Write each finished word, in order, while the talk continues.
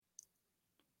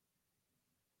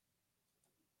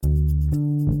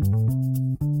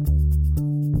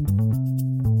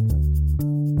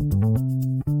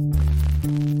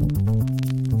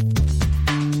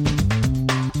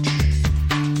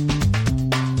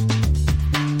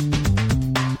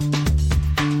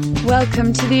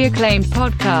Welcome to the acclaimed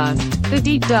podcast, The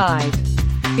Deep Dive,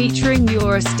 featuring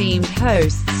your esteemed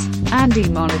hosts, Andy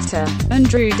Monitor and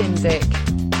Drew Dinzik,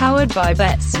 powered by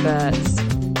BetSperts.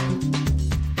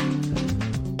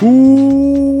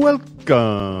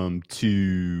 Welcome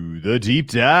to The Deep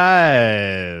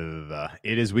Dive.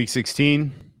 It is week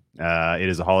 16. It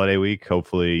is a holiday week.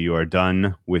 Hopefully you are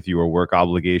done with your work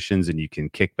obligations and you can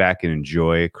kick back and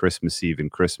enjoy Christmas Eve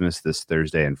and Christmas this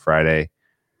Thursday and Friday.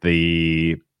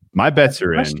 My bets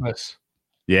are in.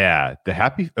 Yeah, the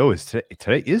happy. Oh, is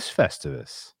today is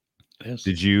Festivus. It is.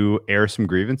 Did you air some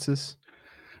grievances?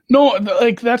 No,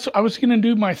 like I was gonna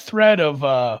do my thread of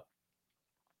one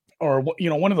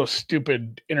of those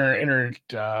stupid when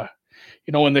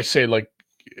they say like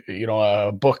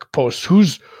a book post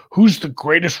who's the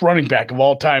greatest running back of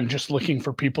all time, just looking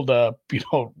for people to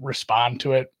respond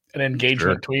to it and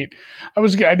engagement tweet.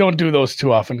 I don't do those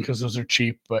too often because those are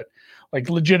cheap, but like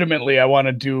legitimately I want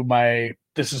to do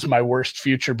this is my worst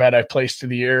future bet I placed of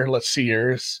the year. Let's see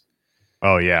yours.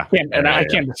 Oh yeah. I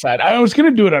can't decide. I was going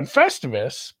to do it on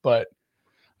Festivus, but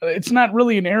it's not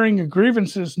really an airing of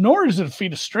grievances, nor is it a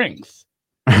feat of strength.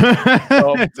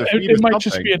 So it might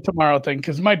just be a tomorrow thing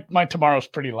because my tomorrow's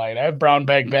pretty light. I have brown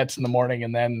bag bets in the morning,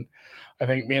 and then I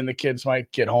think me and the kids might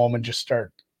get home and just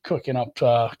start cooking up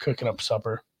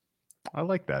supper. I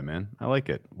like that, man. I like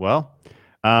it. Well,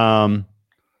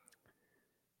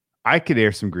 I could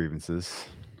air some grievances.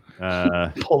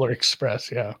 Polar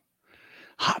Express, yeah.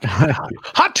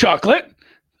 Hot chocolate.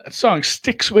 That song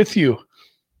sticks with you.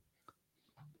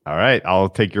 All right, I'll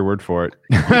take your word for it.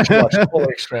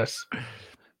 Polar Express.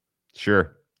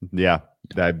 Sure. Yeah,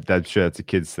 that's a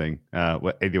kid's thing.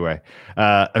 Anyway,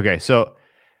 okay. So,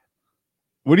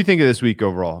 what do you think of this week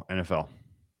overall, NFL?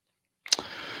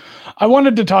 I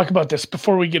wanted to talk about this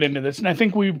before we get into this, and I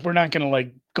think we're not going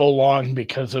to go long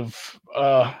because of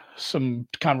some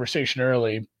conversation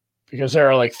early, because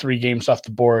there are 3 games off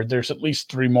the board. There's at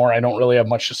least 3 more I don't really have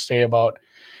much to say about,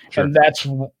 sure. And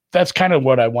that's kind of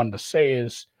what I wanted to say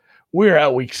is we're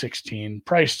at week 16.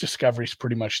 Price discovery is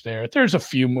pretty much there. There's a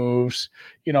few moves.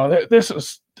 This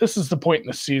is the point in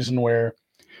the season where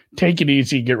take it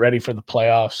easy, get ready for the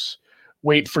playoffs.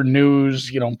 Wait for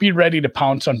news, be ready to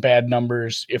pounce on bad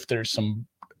numbers. If there's some,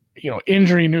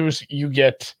 injury news you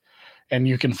get and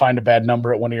you can find a bad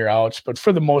number at one of your outs. But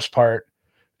for the most part,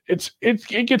 it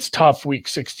gets tough week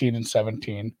 16 and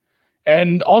 17.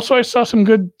 And also I saw some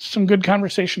good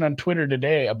conversation on Twitter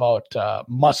today about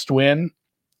must win.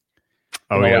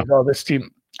 Oh, yeah. This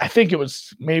team, I think it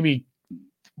was maybe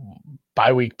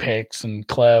bye-week picks and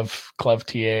Clev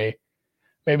TA.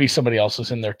 Maybe somebody else was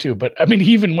in there too. But I mean,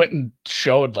 he even went and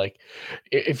showed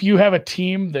if you have a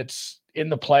team that's in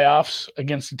the playoffs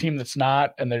against a team that's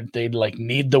not, and they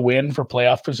need the win for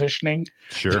playoff positioning.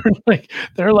 Sure.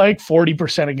 They're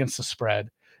 40% against the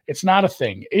spread. It's not a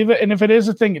thing. And if it is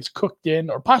a thing, it's cooked in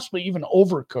or possibly even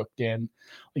overcooked in.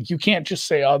 You can't just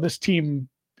say, oh, this team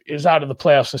is out of the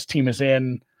playoffs. This team is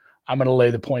in. I'm going to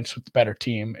lay the points with the better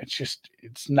team.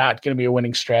 It's not going to be a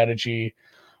winning strategy.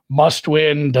 Must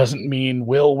win doesn't mean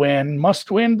will win. Must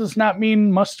win does not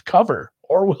mean must cover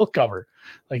or will cover.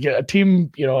 A team,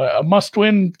 a must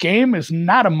win game is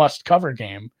not a must cover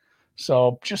game.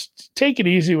 So just take it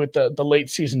easy with the late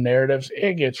season narratives.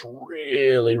 It gets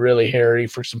really, really hairy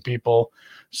for some people.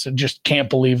 So just can't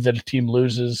believe that a team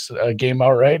loses a game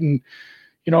outright. And,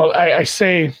 I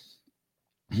say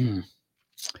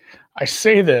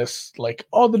this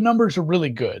the numbers are really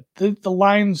good. The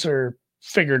lines are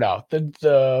figured out.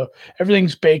 The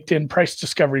everything's baked in. Price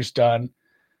discovery's done.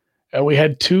 We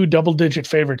had 2 double-digit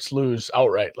favorites lose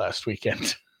outright last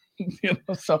weekend.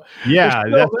 So yeah,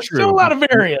 there's still a lot of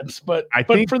variance, but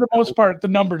for the most part, the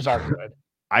numbers are good.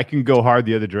 I can go hard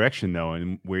the other direction though,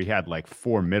 and we had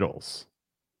 4 middles.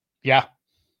 Yeah,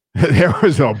 there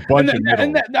was a bunch of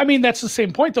middles. And that's the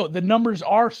same point though. The numbers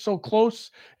are so close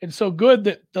and so good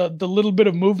that the little bit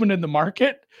of movement in the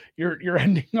market, you're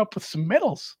ending up with some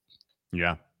middles.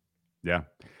 Yeah.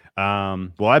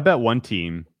 Well, I bet one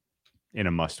team in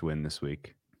a must-win this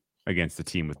week against a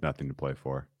team with nothing to play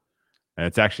for. And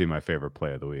it's actually my favorite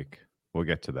play of the week. We'll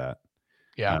get to that.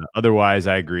 Yeah. Otherwise,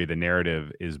 I agree. The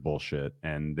narrative is bullshit,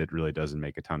 and it really doesn't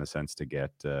make a ton of sense to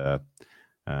get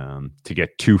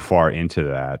too far into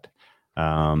that.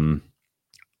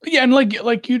 Yeah, and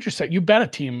like you just said, you bet a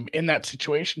team in that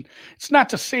situation. It's not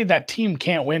to say that team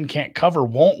can't win, can't cover,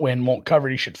 won't win, won't cover.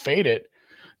 You should fade it.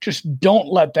 Just don't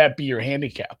let that be your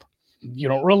handicap.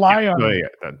 Rely on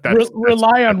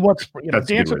rely on what's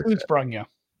dance with who's sprung you.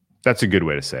 That's a good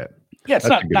way to say it. Yeah, it's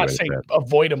not saying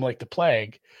avoid them like the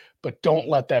plague, but don't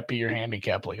let that be your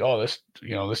handicap.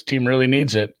 This team really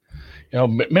needs it.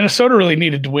 Minnesota really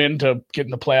needed to win to get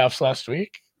in the playoffs last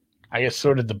week. I guess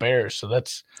so did the Bears. So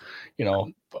that's,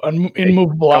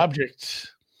 immovable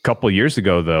objects. A couple years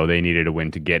ago, though, they needed a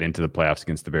win to get into the playoffs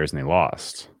against the Bears, and they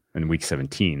lost in Week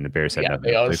 17. The Bears had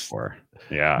nothing to play for.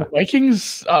 Yeah,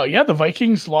 the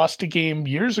Vikings lost a game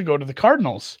years ago to the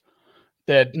Cardinals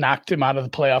that knocked him out of the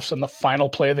playoffs on the final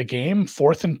play of the game,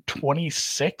 4th and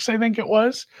 26, I think it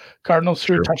was. Cardinals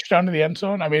threw a touchdown to the end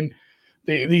zone. I mean,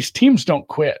 these teams don't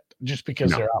quit just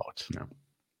because they're out. No.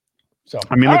 So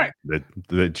I mean,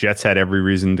 the Jets had every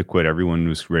reason to quit. Everyone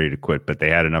was ready to quit, but they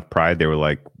had enough pride. They were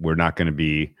like, "We're not going to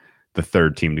be the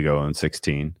third team to go in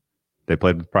 16." They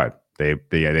played with pride. They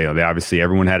obviously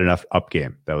everyone had enough up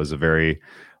game. That was a very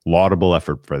laudable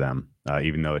effort for them,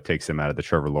 even though it takes them out of the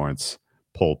Trevor Lawrence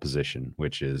pole position,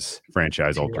 which is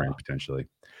franchise altering potentially.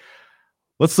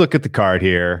 Let's look at the card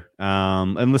here,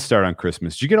 and let's start on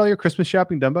Christmas. Did you get all your Christmas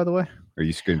shopping done, by the way? Or are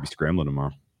you going to be scrambling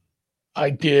tomorrow? I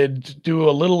did do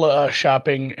a little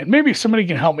shopping, and maybe somebody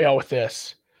can help me out with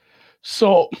this.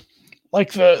 So,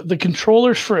 like the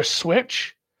controllers for a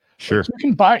Switch, sure,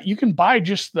 you can buy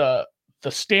just the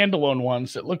standalone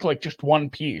ones that look like just one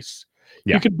piece.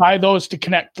 Yeah. You could buy those to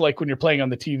connect like when you're playing on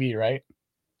the TV, right?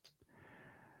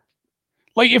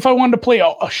 Like if I wanted to play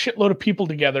a shitload of people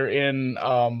together in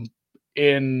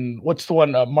what's the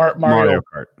one Mario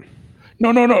Kart.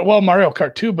 No. Well, Mario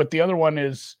Kart 2, but the other one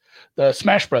is the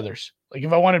Smash Brothers. Like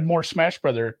if I wanted more Smash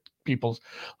Brother peoples,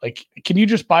 like can you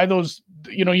just buy those?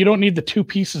 You don't need the two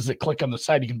pieces that click on the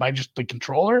side. You can buy just the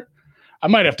controller. I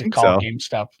might have to call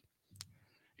GameStop.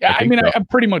 Yeah, I mean, so. I'm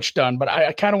pretty much done, but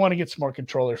I kind of want to get some more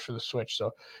controllers for the Switch. So,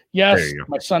 yes,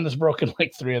 my son has broken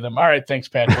like 3 of them. All right, thanks,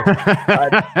 Patrick.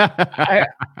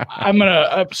 I'm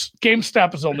gonna.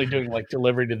 GameStop is only doing like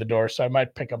delivery to the door, so I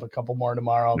might pick up a couple more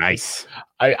tomorrow. Nice.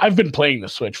 I've been playing the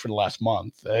Switch for the last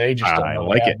month. They just don't know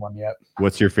like one yet.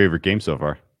 What's your favorite game so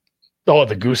far? Oh,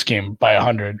 the Goose Game by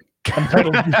 100.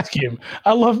 Untitled Goose Game.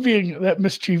 I love being that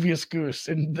mischievous goose,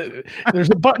 and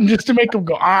there's a button just to make them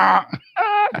go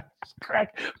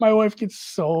crack. My wife gets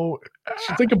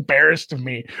she's like embarrassed of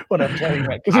me when I'm playing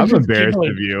that because I'm embarrassed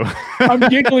of you. I'm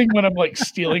giggling when I'm like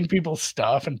stealing people's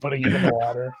stuff and putting it in the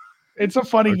water. It's a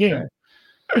funny game.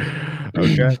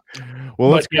 Okay.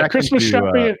 Well, Christmas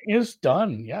shopping is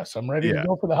done. Yes, I'm ready to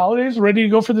go for the holidays. Ready to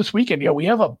go for this weekend. Yeah, we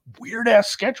have a weird ass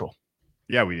schedule.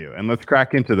 Yeah, we do. And let's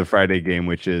crack into the Friday game,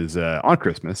 which is on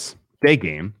Christmas Day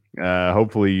game.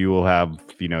 Hopefully you will have,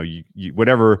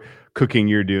 whatever cooking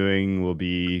you're doing will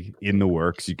be in the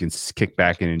works. You can kick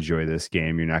back and enjoy this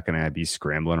game. You're not going to be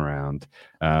scrambling around.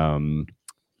 I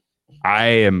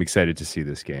am excited to see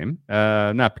this game.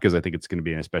 Not because I think it's going to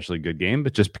be an especially good game,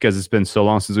 but just because it's been so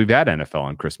long since we've had NFL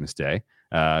on Christmas Day.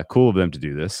 Cool of them to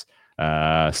do this.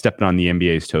 Stepping on the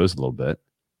NBA's toes a little bit.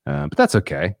 But that's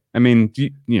okay. I mean,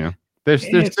 There's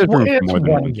room for more than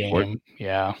one game. Sport.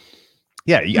 Yeah.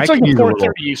 It's like a 4:30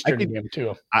 Eastern game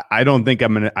too. I don't think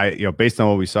I'm gonna. Based on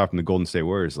what we saw from the Golden State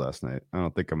Warriors last night, I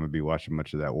don't think I'm gonna be watching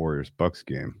much of that Warriors Bucks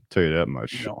game. I'll tell you that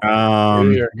much. No,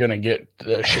 we are gonna get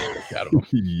the shit out of them.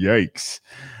 Yikes.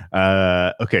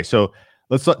 Okay, so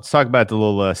let's talk about the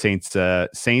little Saints.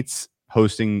 Saints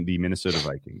hosting the Minnesota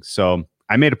Vikings. So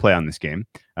I made a play on this game.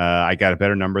 I got a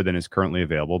better number than is currently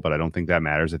available, but I don't think that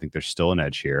matters. I think there's still an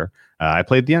edge here. I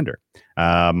played the under.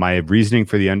 My reasoning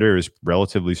for the under is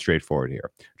relatively straightforward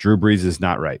here. Drew Brees is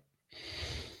not right.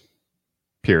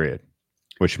 Period.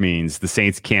 Which means the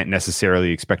Saints can't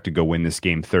necessarily expect to go win this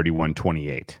game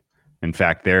 31-28. In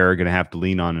fact, they're going to have to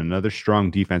lean on another strong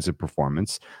defensive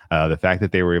performance. The fact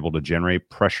that they were able to generate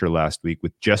pressure last week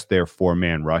with just their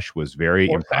 4-man rush was very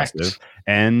impressive.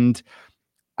 And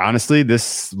honestly,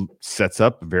 this sets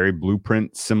up a very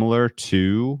blueprint similar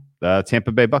to the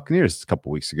Tampa Bay Buccaneers a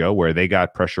couple weeks ago, where they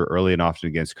got pressure early and often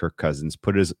against Kirk Cousins,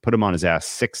 put him on his ass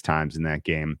 6 times in that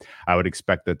game. I would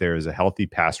expect that there is a healthy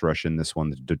pass rush in this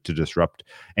one to disrupt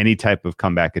any type of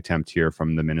comeback attempt here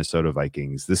from the Minnesota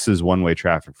Vikings. This is one-way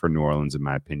traffic for New Orleans, in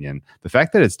my opinion. The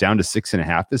fact that it's down to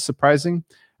 6.5 is surprising.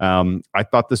 I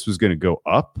thought this was going to go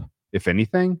up, if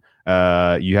anything.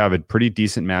 You have a pretty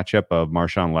decent matchup of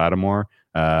Marshawn Lattimore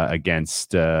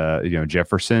against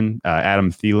Jefferson.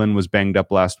 Adam Thielen was banged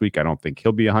up last week. I don't think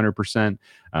he'll be 100%.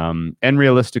 And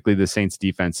realistically, the Saints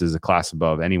defense is a class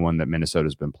above anyone that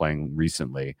Minnesota's been playing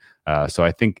recently. So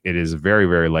I think it is very,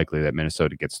 very likely that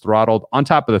Minnesota gets throttled, on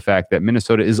top of the fact that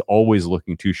Minnesota is always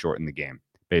looking too short in the game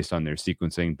based on their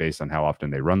sequencing, based on how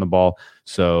often they run the ball.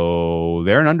 So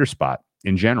they're an underspot.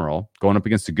 In general, going up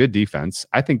against a good defense,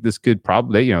 I think this could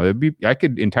probably, I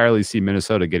could entirely see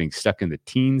Minnesota getting stuck in the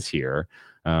teens here.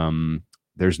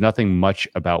 There's nothing much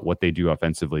about what they do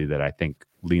offensively that I think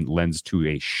lends to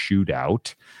a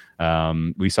shootout.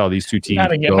 We saw these two teams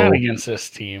not against this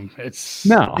team. It's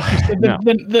no, like you said, no.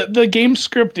 The game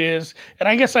script is, and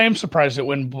I guess I am surprised it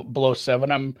went below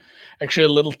 7. I'm actually a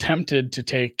little tempted to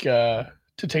take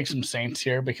some Saints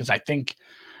here because I think,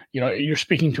 you're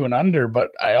speaking to an under,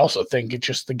 but I also think it's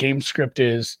just the game script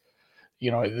is,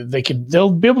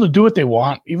 they'll be able to do what they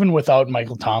want even without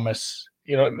Michael Thomas.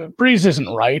 Breeze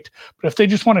isn't right, but if they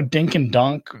just want to dink and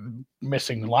dunk,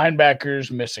 missing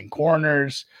linebackers, missing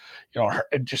corners,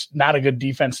 just not a good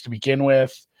defense to begin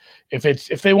with.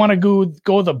 If they want to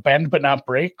go the bend but not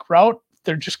break route,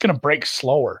 they're just going to break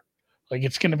slower. Like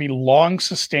it's going to be long,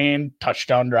 sustained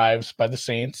touchdown drives by the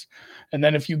Saints. And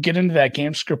then if you get into that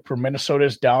game script where Minnesota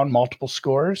is down multiple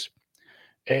scores,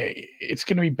 it's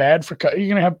going to be bad for you're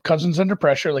going to have Cousins under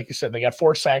pressure. Like you said, they got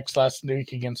 4 sacks last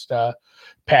week against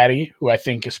Patty, who I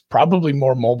think is probably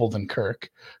more mobile than Kirk.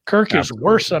 Kirk is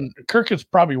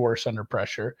probably worse under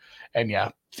pressure. And yeah,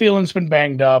 Thielen's been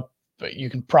banged up, but you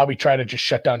can probably try to just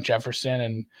shut down Jefferson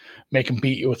and make him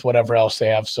beat you with whatever else they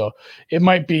have. So it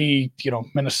might be,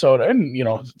 Minnesota, and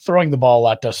throwing the ball a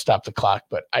lot does stop the clock,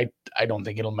 but I don't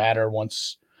think it'll matter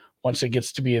once it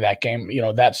gets to be that game,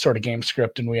 that sort of game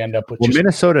script, and we end up with. Well,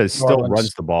 Minnesota still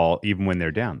runs the ball even when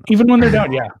they're down. Though. Even when they're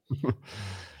down, yeah.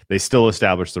 They still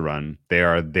establish the run. They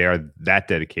are that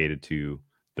dedicated to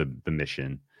the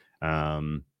mission.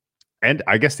 And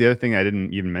I guess the other thing I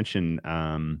didn't even mention,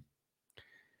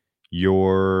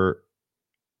 your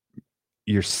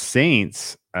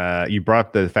Saints. You brought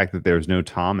up the fact that there's no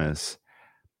Thomas.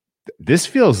 This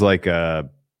feels like a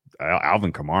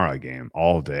Alvin Kamara game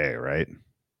all day, right?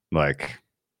 Like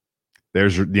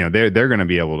there's they're going to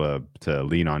be able to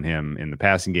lean on him in the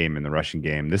passing game, in the rushing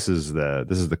game. This is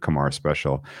the Kamara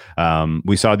special.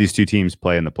 We saw these two teams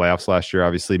play in the playoffs last year.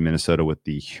 Obviously, Minnesota with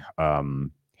the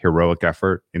heroic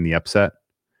effort in the upset.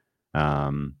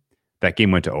 That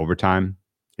game went to overtime.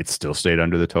 It still stayed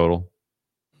under the total.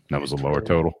 That was a lower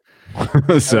total.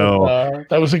 So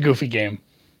that was a goofy game.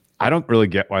 I don't really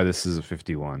get why this is a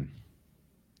 51.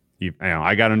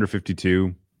 I got under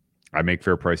 52. I make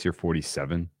fair price here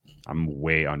 47. I'm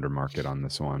way under market on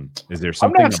this one. Is there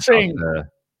something? I'm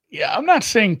not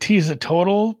saying tease a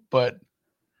total, but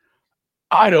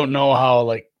I don't know how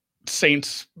like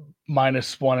Saints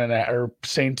 -1.5 or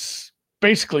Saints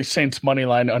money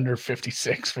line under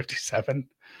 56, 57.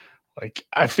 Like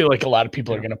I feel like a lot of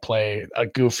people are going to play a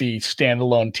goofy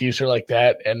standalone teaser like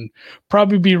that and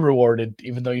probably be rewarded,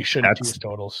 even though you shouldn't tease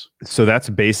totals. So that's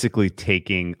basically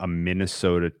taking a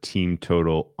Minnesota team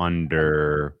total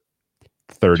under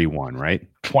 31, right?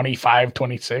 25,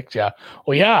 26. Yeah.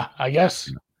 Well, yeah, I guess.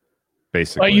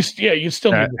 Basically. Well, you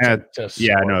still need to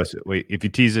no. So wait, if you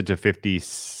tease it to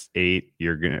 58,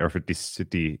 you're going to, or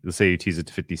 50, let's say you tease it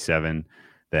to 57,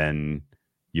 then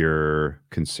you're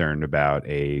concerned about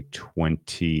a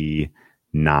 29-28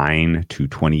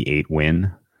 win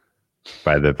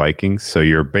by the Vikings. So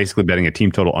you're basically betting a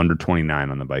team total under 29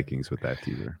 on the Vikings with that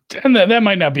teaser. And that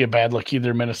might not be a bad look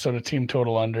either, Minnesota team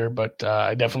total under, but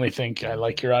I definitely think I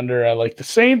like your under. I like the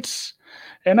Saints,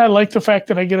 and I like the fact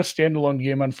that I get a standalone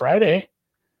game on Friday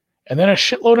and then a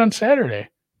shitload on Saturday.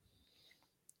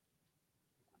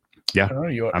 Yeah.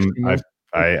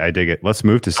 I dig it. Let's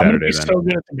move to Saturday. I'm so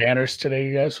good at the banners today,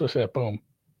 you guys. What's that? Boom.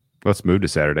 Let's move to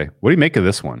Saturday. What do you make of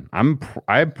this one? I'm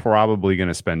probably going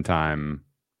to spend time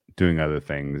doing other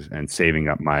things and saving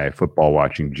up my football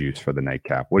watching juice for the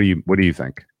nightcap. What do you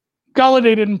think?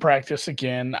 Golladay didn't practice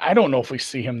again. I don't know if we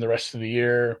see him the rest of the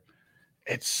year.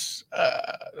 It's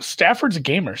Stafford's a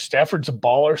gamer. Stafford's a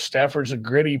baller. Stafford's a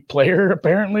gritty player.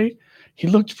 Apparently, he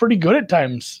looked pretty good at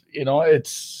times.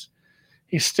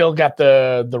 He's still got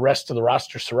the rest of the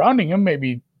roster surrounding him,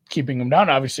 maybe keeping him down.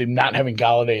 Obviously, not having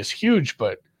Golladay is huge,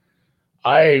 but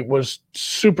I was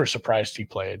super surprised he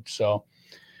played. So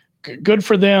good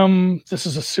for them. This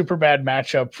is a super bad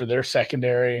matchup for their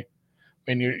secondary.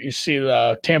 I mean, you see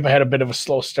Tampa had a bit of a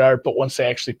slow start, but once they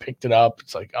actually picked it up,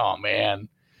 it's like, oh, man,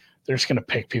 they're just going to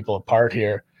pick people apart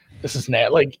here. This is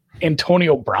like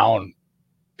Antonio Brown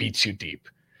beats you deep.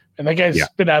 And that guy's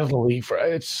been out of the league for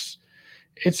It's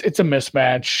a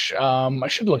mismatch. I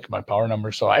should look at my power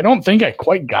number. So I don't think I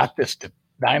quite got this to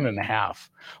 9.5.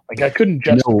 Like I couldn't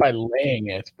justify laying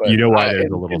it. But you know why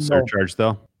there's a little surcharge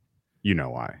though? You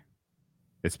know why?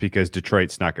 It's because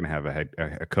Detroit's not going to have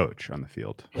a coach on the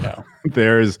field. Yeah.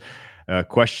 There's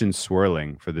questions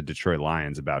swirling for the Detroit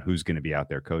Lions about who's going to be out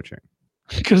there coaching.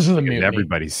 Because of the mutiny.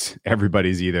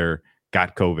 Everybody's either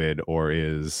got COVID or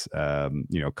is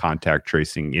contact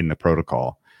tracing in the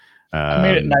protocol. I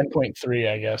made it 9.3,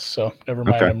 I guess. So never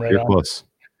mind. Okay, I'm right you're on. Close.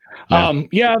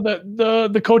 Yeah.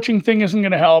 The coaching thing isn't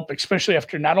going to help, especially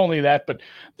after not only that, but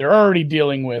they're already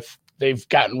dealing with they've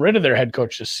gotten rid of their head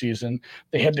coach this season.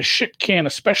 They had to shit can a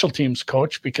special teams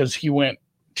coach because he went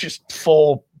just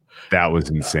full. That was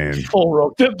insane. Full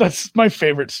rope. That's my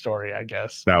favorite story, I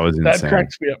guess. That was insane.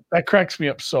 That cracks me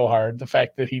up so hard. The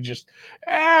fact that he just,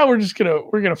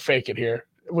 we're gonna fake it here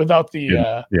without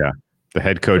the the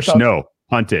head coach. No,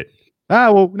 punt it.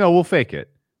 We'll fake it.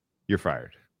 You're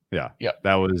fired. Yeah.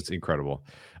 That was incredible.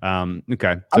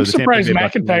 Okay. So I'm surprised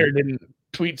McIntyre didn't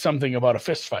tweet something about a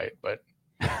fist fight, but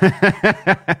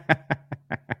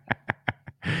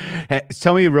hey,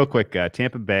 tell me real quick,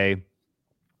 Tampa Bay,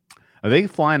 are they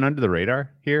flying under the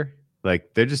radar here?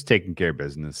 Like, they're just taking care of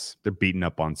business. They're beating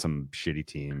up on some shitty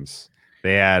teams.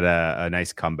 They had a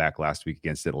nice comeback last week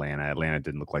against Atlanta. Atlanta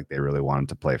didn't look like they really wanted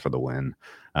to play for the win.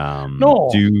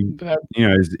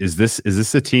 Is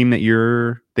this a team that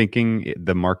you're thinking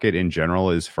the market in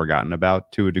general is forgotten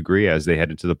about to a degree as they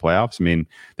head into the playoffs? I mean,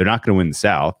 they're not going to win the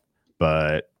South,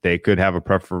 but they could have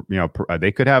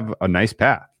they could have a nice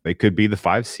path. They could be the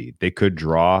 5 seed. They could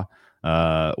draw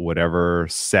whatever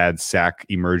sad sack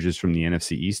emerges from the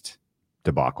NFC East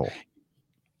debacle.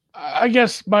 I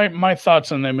guess my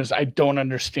thoughts on them is I don't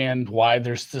understand why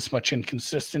there's this much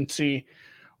inconsistency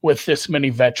with this many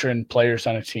veteran players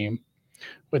on a team,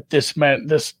 with this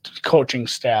coaching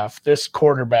staff, this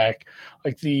quarterback,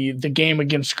 like the game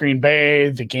against Green Bay,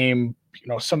 the game,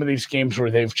 some of these games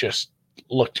where they've just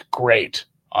looked great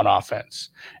on offense.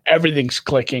 Everything's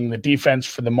clicking. The defense,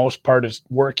 for the most part, is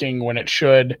working when it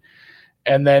should.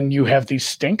 And then you have these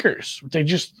stinkers.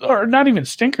 Or not even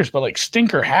stinkers, but like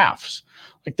stinker halves.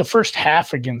 Like the first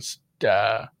half against,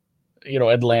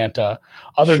 Atlanta.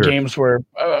 Other games were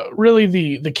really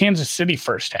the Kansas City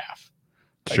first half.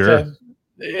 Like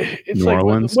it's New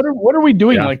Orleans. What are we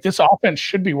doing? Yeah. Like, this offense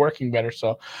should be working better.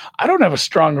 So I don't have a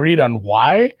strong read on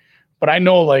why, but I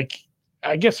know, like,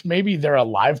 I guess maybe they're a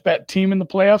live bet team in the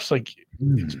playoffs. Like,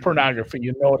 it's pornography.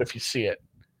 You know it if you see it.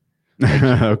 Like,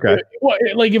 okay.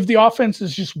 Like, if the offense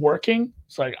is just working,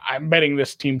 it's like, I'm betting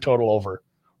this team total over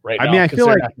right now. I mean, I feel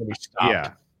like,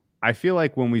 I feel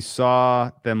like when we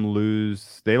saw them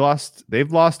lose, they've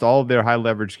lost all of their high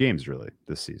leverage games really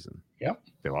this season. Yep.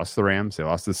 They lost the Rams. They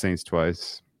lost the Saints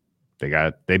twice.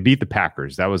 They beat the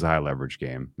Packers. That was a high leverage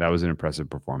game. That was an impressive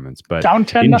performance. But down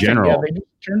 10-0. In general, they just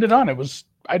turned it on.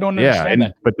 I don't understand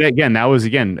that. But that was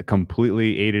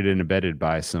completely aided and abetted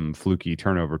by some fluky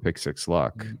turnover pick six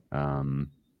luck. And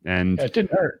it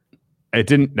didn't hurt. It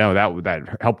didn't. No,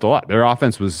 that helped a lot. Their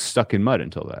offense was stuck in mud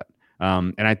until that.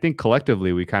 And I think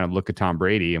collectively we kind of look at Tom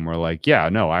Brady and we're like, yeah,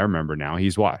 no, I remember now.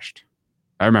 He's washed.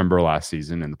 I remember last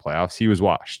season in the playoffs, he was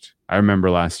washed. I remember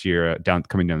last year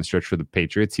coming down the stretch for the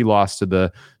Patriots, he lost to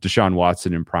the Deshaun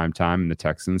Watson in prime time and the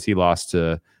Texans. He lost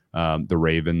to the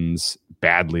Ravens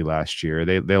badly last year.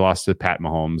 They lost to Pat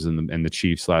Mahomes and the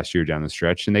Chiefs last year down the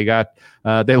stretch, and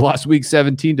they lost Week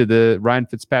 17 to the Ryan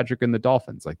Fitzpatrick and the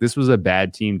Dolphins. Like, this was a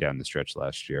bad team down the stretch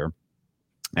last year,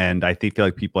 and I feel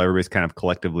like everybody's kind of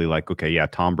collectively like, okay, yeah,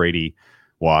 Tom Brady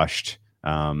washed.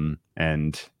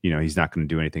 And he's not going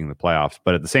to do anything in the playoffs,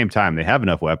 but at the same time, they have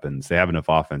enough weapons, they have enough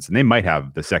offense, and they might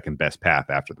have the second best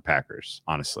path after the Packers.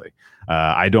 Honestly,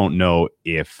 I don't know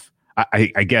if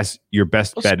I guess your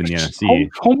best bet in the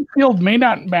NFC. Home field may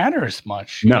not matter as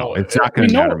much. No, it's not going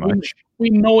to matter much. We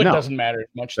know it doesn't matter as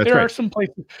much. There are some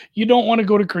places you don't want to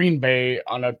go to Green Bay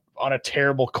on a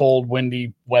terrible, cold,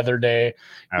 windy weather day.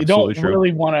 Absolutely you don't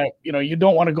really want to, you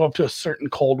don't want to go up to a certain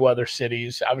cold weather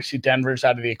cities. Obviously, Denver's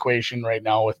out of the equation right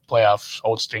now with playoffs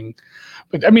hosting.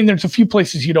 But I mean, there's a few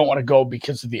places you don't want to go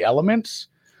because of the elements.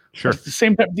 Sure. But at the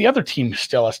same time, the other team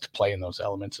still has to play in those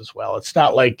elements as well. It's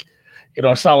not like,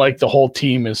 it's not like the whole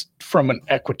team is from an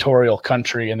equatorial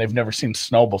country and they've never seen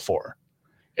snow before.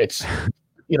 It's,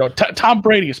 Tom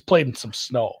Brady has played in some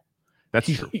snow.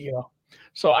 That's true.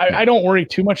 So I don't worry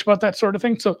too much about that sort of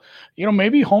thing. So,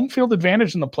 maybe home field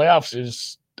advantage in the playoffs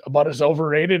is about as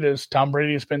overrated as Tom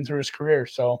Brady has been through his career.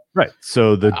 So, right.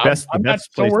 So I'm not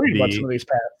so worried about some of these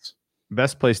paths.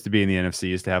 Best place to be in the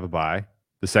NFC is to have a bye.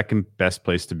 The second best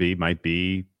place to be might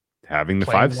be having the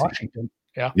 5 seed. Washington.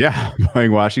 Yeah,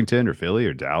 playing Washington or Philly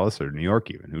or Dallas or New York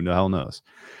even. Who the hell knows?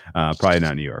 Probably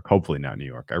not New York. Hopefully not New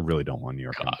York. I really don't want New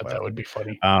York. God, that would be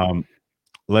funny.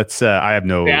 Let's. I have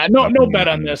no. Yeah, no bet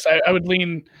on this. I would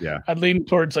lean. Yeah, I'd lean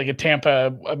towards like a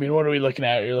Tampa. I mean, what are we looking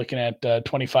at? You're looking at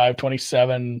 25,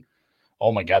 27.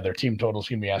 Oh my God, their team total's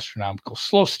gonna be astronomical.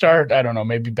 Slow start. I don't know.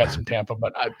 Maybe bet some Tampa,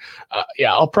 but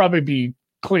I'll probably be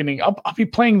cleaning. I'll be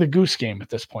playing the goose game at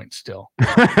this point still.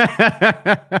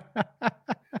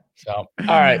 So, all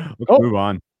right.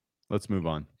 Let's move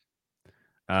on.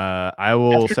 I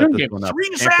will set this one up.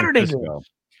 3 Saturday games.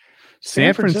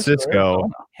 San Francisco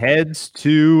heads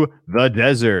to the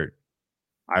desert.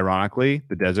 ironically,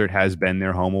 the desert has been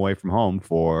their home away from home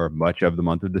for much of the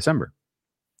month of December.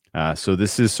 So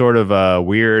this is sort of a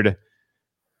weird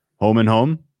home and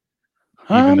home.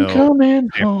 I'm coming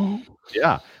home.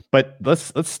 Yeah, but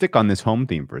let's stick on this home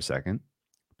theme for a second,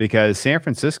 because San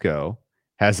Francisco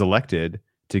has elected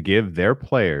to give their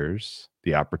players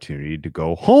the opportunity to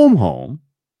go home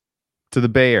to the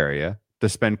Bay Area to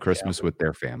spend Christmas with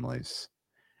their families.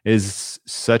 Is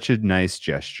such a nice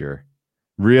gesture.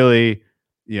 Really,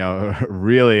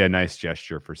 really a nice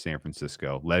gesture for San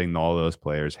Francisco, letting all those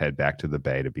players head back to the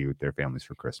Bay to be with their families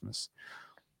for Christmas.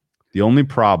 The only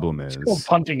problem is still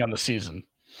punting on the season.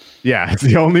 Yeah,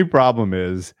 the only problem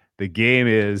is the game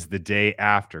is the day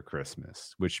after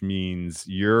Christmas, which means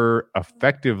you're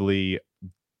effectively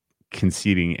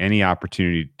conceding any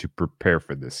opportunity to prepare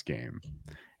for this game.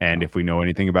 And if we know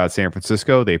anything about San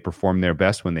Francisco, they perform their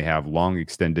best when they have long,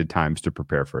 extended times to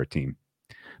prepare for a team.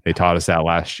 They taught us that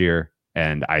last year.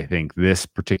 And I think this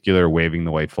particular waving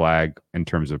the white flag in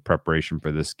terms of preparation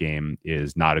for this game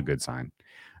is not a good sign.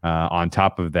 On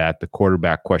top of that, the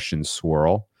quarterback questions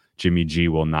swirl. Jimmy G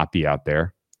will not be out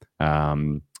there.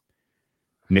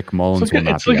 Nick Mullins will not be out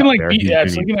there. It's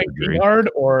looking like Beathard,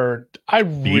 or I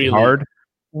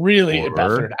really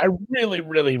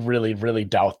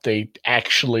doubt they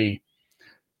actually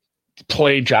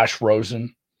play Josh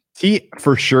Rosen. He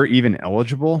for sure even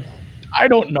eligible? I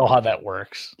don't know how that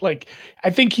works. Like,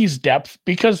 I think he's depth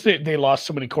because they lost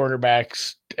so many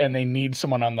quarterbacks and they need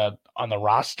someone on the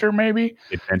roster. Maybe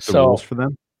they bent the rules for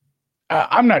them.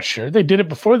 I'm not sure. They did it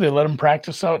before. They let him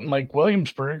practice out in like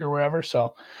Williamsburg or wherever.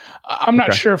 So I'm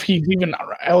not sure if he's even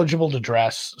eligible to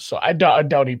dress. So I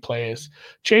doubt he plays.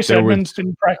 Chase Edmonds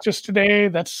didn't practice today.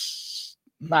 That's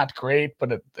not great,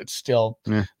 but it's still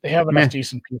they have enough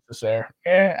decent pieces there.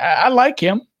 I like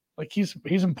him. Like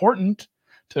he's important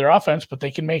to their offense, but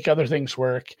they can make other things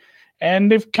work. And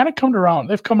they've kind of come around.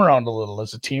 They've come around a little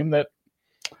as a team that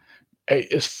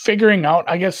is figuring out,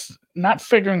 I guess, not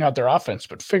figuring out their offense,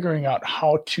 but figuring out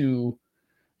how to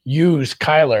use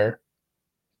Kyler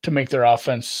to make their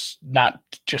offense not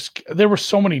just – there were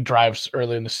so many drives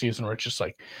early in the season where it's just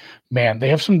like, man, they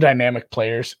have some dynamic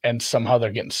players and somehow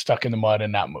they're getting stuck in the mud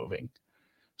and not moving.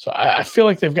 So I feel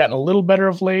like they've gotten a little better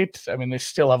of late. I mean, they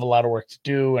still have a lot of work to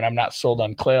do, and I'm not sold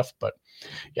on Cliff, but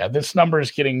yeah, this number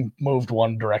is getting moved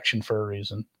one direction for a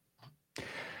reason.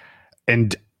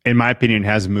 And in my opinion,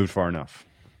 hasn't moved far enough.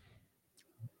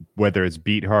 Whether it's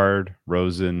Beathard,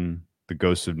 Rosen, the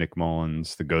ghost of Nick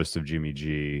Mullins, the ghost of Jimmy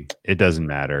G, it doesn't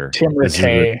matter. Tim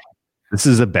Rattay. This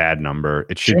is a bad number.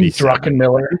 It should Jim be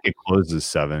Druckenmiller. I think it closes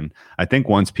 7. I think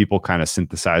once people kind of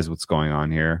synthesize what's going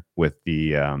on here with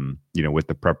the with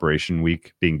the preparation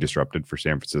week being disrupted for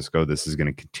San Francisco, this is going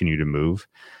to continue to move.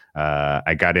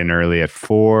 I got in early at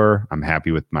 4. I'm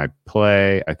happy with my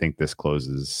play. I think this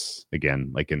closes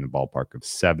again, like in the ballpark of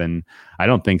 7. I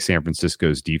don't think San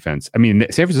Francisco's defense. I mean,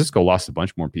 San Francisco lost a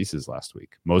bunch more pieces last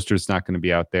week. Mostert's not going to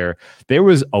be out there. There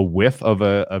was a whiff of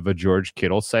a George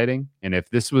Kittle sighting, and if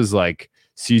this was like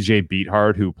CJ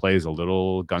Beathard, who plays a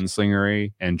little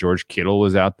gunslingery, and George Kittle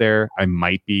was out there, I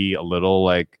might be a little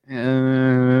like, but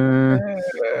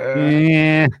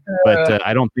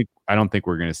I don't think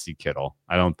we're going to see Kittle.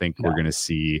 I don't think we're going to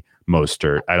see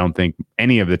Mostert. I don't think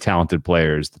any of the talented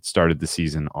players that started the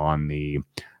season on the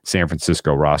San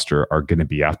Francisco roster are going to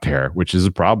be out there, which is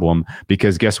a problem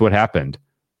because guess what happened?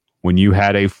 When you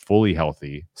had a fully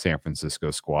healthy San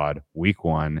Francisco squad week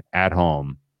 1 at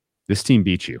home, this team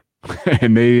beat you.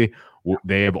 And they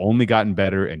have only gotten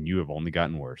better and you have only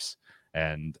gotten worse.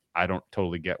 And I don't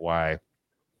totally get why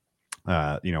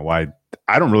I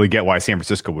don't really get why San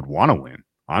Francisco would want to win,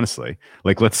 honestly.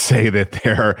 Like, let's say that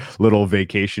their little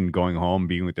vacation going home,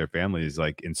 being with their families,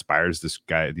 like inspires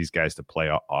these guys to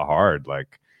play hard.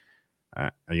 Like,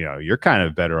 you're kind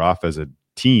of better off as a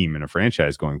team and a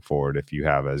franchise going forward if you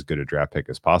have as good a draft pick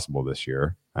as possible this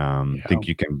year. I think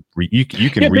you can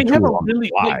retool on the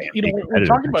fly. We're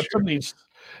talking about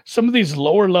some of these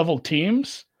lower level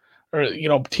teams, or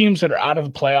teams that are out of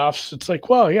the playoffs. It's like,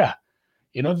 well, yeah,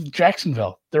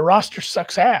 Jacksonville, their roster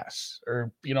sucks ass,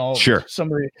 or sure,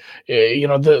 somebody,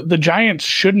 the Giants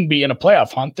shouldn't be in a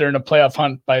playoff hunt. They're in a playoff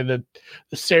hunt by the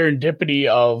serendipity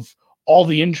of all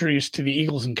the injuries to the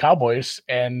Eagles and Cowboys,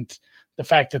 and the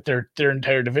fact that their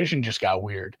entire division just got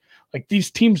weird. Like,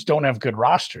 these teams don't have good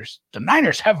rosters. The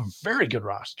Niners have a very good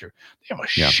roster. They have a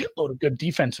shitload of good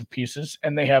defensive pieces,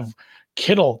 and they have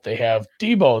Kittle, they have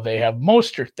Debo, they have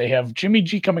Mostert, they have Jimmy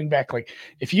G coming back. Like,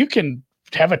 if you can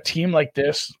have a team like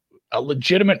this, a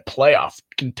legitimate playoff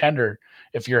contender,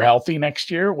 if you're healthy next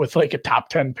year with like a top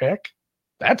 10 pick,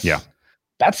 that's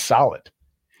solid.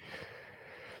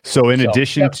 So in So,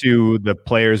 addition yep. to the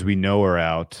players we know are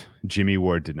out, Jimmy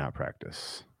Ward did not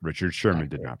practice. Richard Sherman Not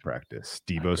did great. not practice.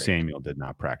 Not Debo great. Samuel did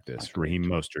not practice. Not great. Raheem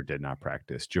Mostert did not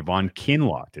practice. Javon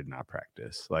Kinlaw did not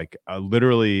practice. Like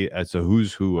literally, as a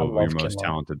who's who I of your love most Kinlaw.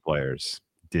 talented players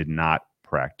did not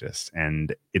practice,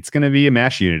 and it's going to be a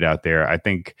mash unit out there. I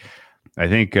think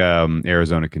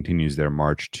Arizona continues their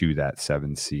march to that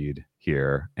 7 seed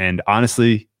here, and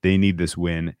honestly, they need this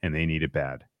win, and they need it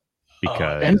bad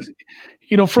because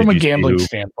and from a did you see gambling who-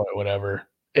 standpoint, whatever,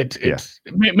 it's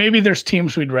maybe there's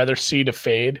teams we'd rather see to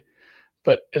fade,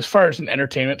 but as far as an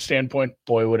entertainment standpoint,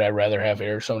 boy, would I rather have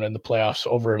Arizona in the playoffs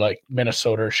over like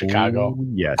Minnesota or Chicago. Oh,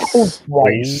 yes. Oh,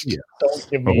 Christ. yes. Don't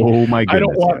give me. Oh my goodness. I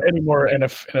don't want yes. any more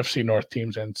NFC North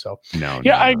teams in. So No.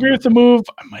 yeah, no, I no. agree with the move.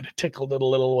 I might have tickled it a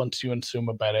little once you and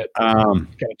Suma bet it. Kind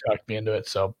of talked me into it.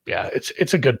 So yeah,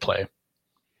 it's a good play.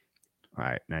 All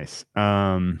right, nice.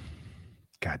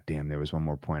 God damn, there was one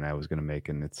more point I was going to make,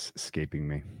 and it's escaping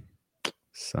me.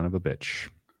 Son of a bitch.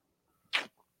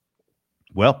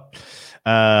 Well,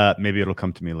 maybe it'll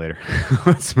come to me later.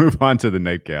 Let's move on to the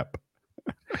nightcap.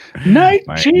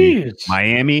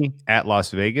 Miami at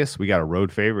Las Vegas. We got a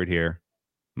road favorite here.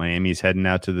 Miami's heading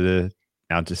out to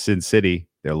Sin City.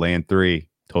 They're laying 3,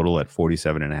 total at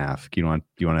 47.5. Do you want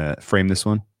to frame this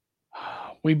one?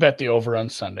 We bet the over on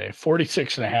Sunday.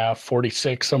 46.5,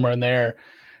 46, somewhere in there.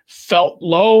 Felt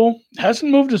low.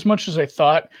 Hasn't moved as much as I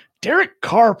thought. Derek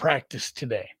Carr practiced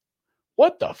today.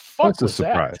 What the fuck That's was a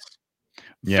surprise. that?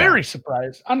 Yeah. Very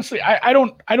surprised. Honestly, I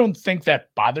don't think that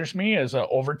bothers me as an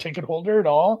over ticket holder at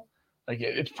all. Like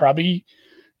it's probably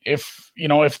if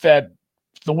that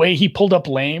the way he pulled up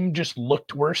lame just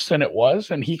looked worse than it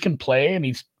was, and he can play and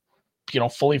he's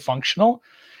fully functional,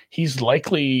 he's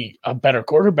likely a better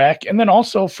quarterback. And then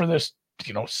also for this,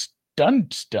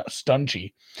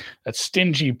 Stungy, that's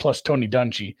Stingy plus Tony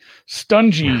Dungy,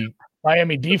 Stungy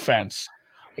Miami defense,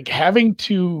 like having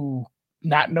to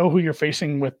not know who you're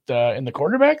facing with in the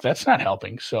quarterback, that's not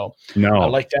helping. So No, I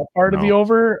like that part of the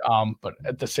over. But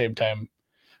at the same time,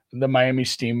 the Miami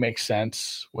steam makes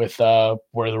sense with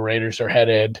where the Raiders are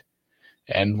headed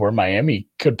and where Miami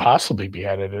could possibly be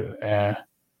headed.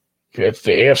 If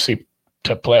the AFC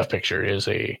playoff picture is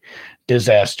a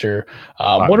disaster,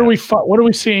 what are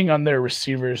we seeing on their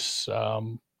receivers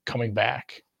coming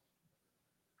back?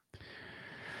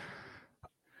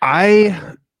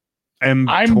 I'm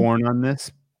torn on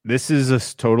this. This is a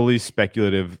totally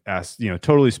speculative, conversation.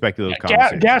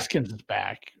 Gaskins is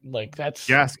back. Like that's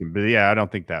Gaskin, but yeah, I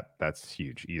don't think that's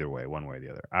huge either way, one way or the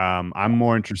other. I'm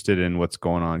more interested in what's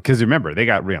going on because remember they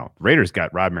got Raiders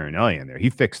got Rod Marinelli in there.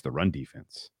 He fixed the run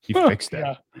defense. He fixed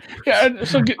that. Yeah.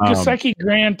 So Gesicki,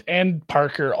 Grant, and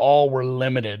Parker all were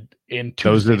limited in two.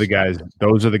 Those are the guys.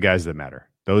 Those are the guys that matter.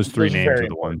 Those 3 names are the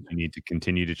important. ones you need to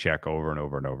continue to check over and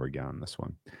over and over again on this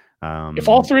one. If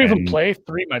all 3 of them play,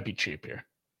 3 might be cheap here.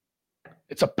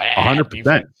 It's a bad 100%.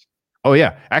 Defense. Oh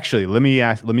yeah, actually, let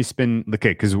me spin.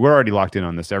 Okay, because we're already locked in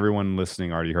on this. Everyone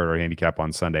listening already heard our handicap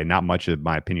on Sunday. Not much of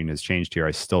my opinion has changed here.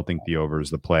 I still think the over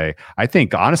is the play. I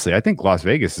think Las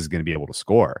Vegas is going to be able to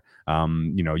score.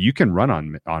 You can run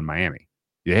on Miami.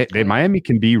 Miami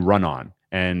can be run on.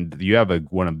 And you have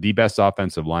one of the best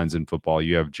offensive lines in football.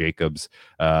 You have Jacobs.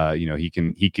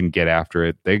 He can get after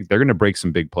it. They're going to break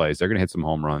some big plays. They're going to hit some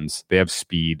home runs. They have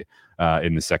speed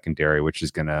in the secondary, which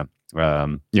is going to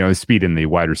speed in the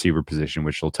wide receiver position,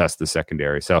 which will test the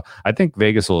secondary. So I think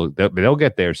Vegas they'll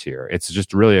get theirs here. It's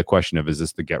just really a question of, is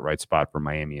this the get right spot for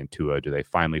Miami and Tua? Do they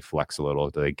finally flex a little?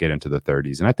 Do they get into the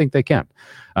 30s? And I think they can.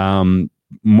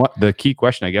 The key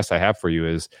question I guess I have for you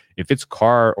is, if it's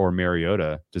Carr or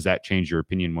Mariota, does that change your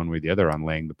opinion one way or the other on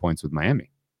laying the points with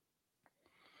Miami?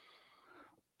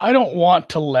 I don't want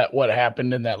to let what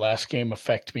happened in that last game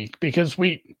affect me, because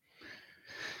we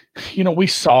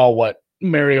saw what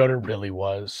Mariota really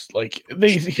was like.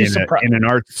 He's in an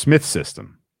Art Smith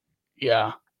system.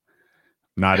 Yeah.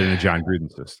 Not in a John Gruden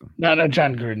system. Not in a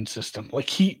John Gruden system. Like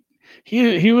he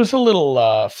was a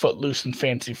little footloose and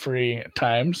fancy free at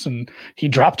times, and he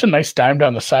dropped a nice dime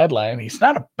down the sideline. He's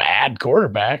not a bad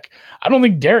quarterback. I don't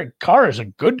think Derek Carr is a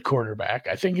good quarterback.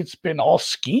 I think it's been all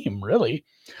scheme, really.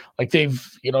 Like they've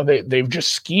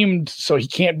just schemed so he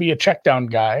can't be a check down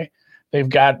guy. They've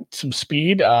got some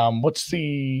speed. I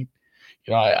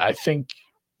think,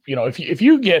 if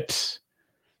you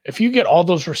get all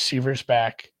those receivers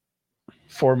back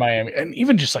for Miami, and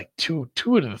even just like two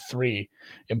out of the 3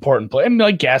 important play, and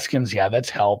like Gaskins, yeah, that's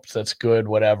helped. That's good,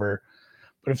 whatever.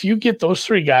 But if you get those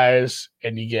 3 guys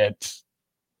and you get,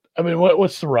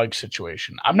 what's the Ruggs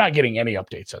situation? I'm not getting any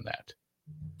updates on that.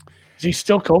 Is he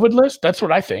still COVID list? That's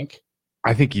what I think.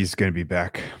 I think he's going to be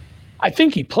back. I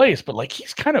think he plays, but like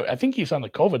I think he's on the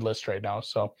COVID list right now.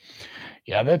 So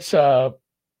yeah, that's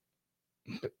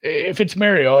if it's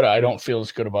Mariota, I don't feel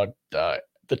as good about the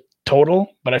total,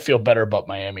 but I feel better about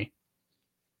Miami.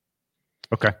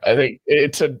 Okay. I think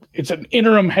it's an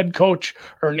interim head coach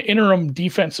or an interim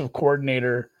defensive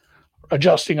coordinator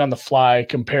adjusting on the fly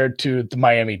compared to the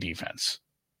Miami defense.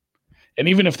 And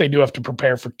even if they do have to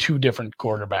prepare for two different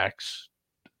quarterbacks,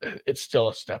 it's still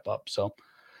a step up. So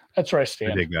that's where I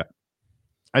stand.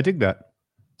 I dig that.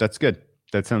 That's good.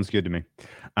 That sounds good to me.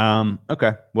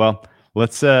 Okay. Well,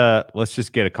 let's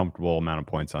just get a comfortable amount of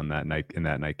points on that night in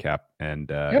that nightcap and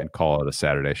call it a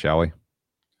Saturday, shall we?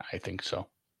 I think so.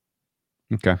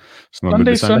 Okay.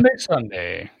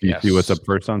 Sunday. Do you see what's up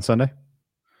first on Sunday?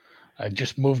 I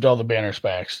just moved all the banners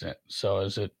by accident. So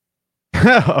is it?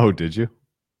 Oh, did you?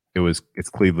 It's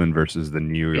Cleveland versus the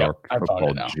New York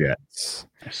Football Jets.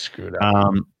 I screwed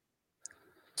up.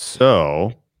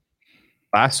 So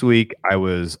last week I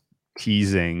was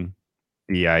teasing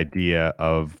the idea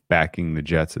of backing the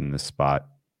Jets in this spot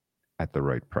at the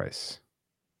right price.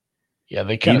 Yeah,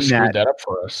 they kind of screwed that up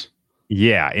for us.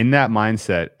 Yeah, in that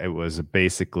mindset, it was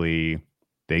basically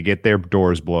they get their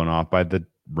doors blown off by the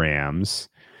Rams.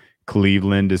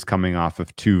 Cleveland is coming off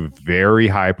of two very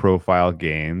high-profile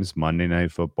games, Monday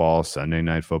Night Football, Sunday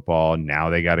Night Football. Now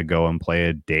they got to go and play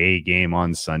a day game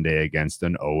on Sunday against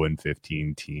an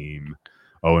 0-15 team,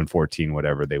 0-14,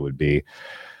 whatever they would be.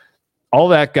 All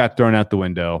that got thrown out the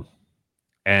window,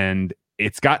 and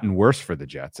it's gotten worse for the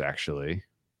Jets, actually.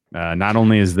 Not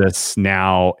only is this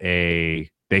now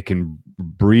they can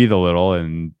breathe a little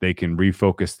and they can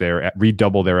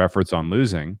redouble their efforts on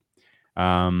losing.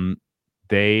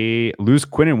 They lose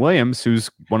Quinnen Williams,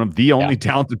 who's one of the only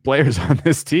talented players on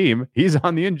this team. He's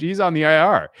on the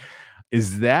IR.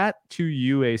 Is that to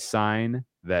you a sign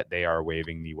that they are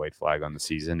waving the white flag on the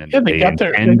season and they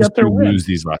intend to lose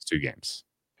these last two games?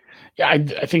 Yeah,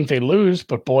 I think they lose,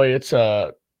 but boy, it's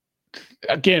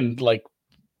again, like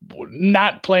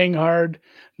not playing hard,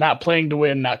 not playing to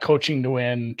win, not coaching to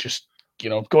win, just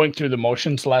going through the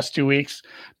motions the last 2 weeks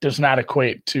does not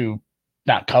equate to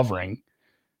not covering.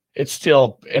 It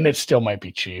still might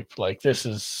be cheap. Like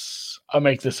I'll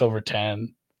make this over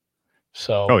 10.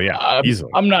 So easily.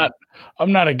 I'm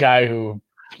not a guy who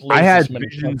I had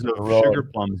visions of sugar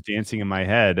plums dancing in my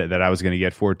head that I was going to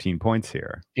get 14 points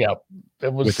here. Yeah,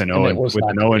 it was with an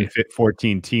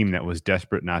 0-14 team that was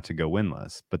desperate not to go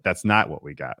winless, but that's not what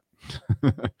we got.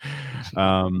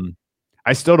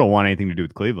 I still don't want anything to do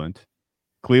with Cleveland.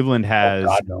 Cleveland has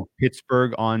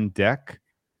Pittsburgh on deck.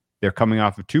 They're coming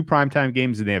off of two primetime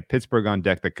games, and they have Pittsburgh on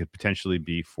deck that could potentially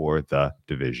be for the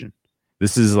division.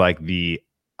 This is like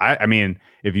I mean,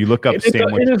 if you look up it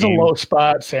is a low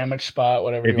spot, sandwich spot,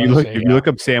 whatever. If you look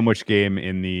up sandwich game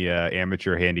in the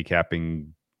amateur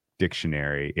handicapping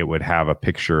dictionary, it would have a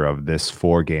picture of this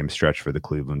 4-game stretch for the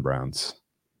Cleveland Browns,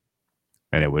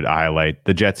 and it would highlight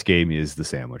the Jets game is the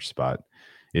sandwich spot.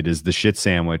 It is the shit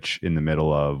sandwich in the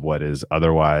middle of what is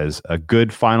otherwise a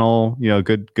good final,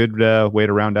 good way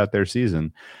to round out their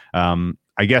season.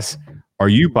 I guess. Are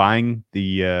you buying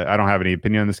the I don't have any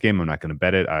opinion on this game. I'm not going to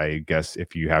bet it. I guess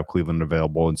if you have Cleveland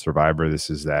available in Survivor, this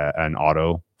is an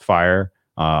auto fire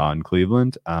on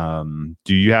Cleveland.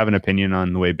 Do you have an opinion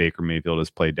on the way Baker Mayfield has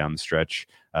played down the stretch?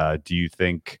 Do you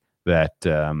think that,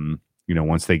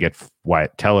 once they get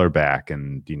Wyatt Teller back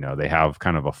and, they have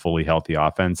kind of a fully healthy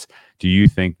offense, do you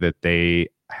think that they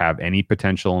have any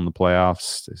potential in the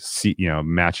playoffs,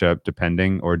 matchup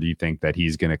depending, or do you think that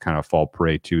he's going to kind of fall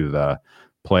prey to the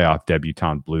playoff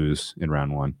debutante blues in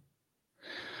round one?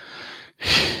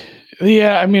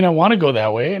 Yeah, I mean, I want to go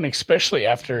that way, and especially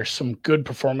after some good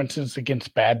performances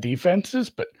against bad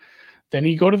defenses, but then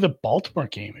you go to the Baltimore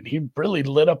game and he really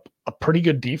lit up a pretty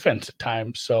good defense at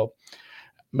times. So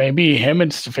maybe him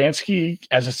and Stefanski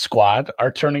as a squad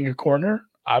are turning a corner.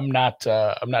 I'm not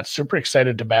super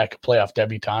excited to back a playoff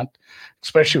debutante,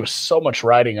 especially with so much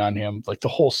riding on him. Like the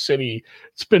whole city,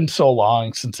 it's been so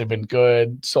long since they've been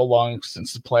good, so long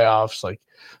since the playoffs, like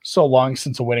so long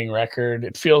since a winning record.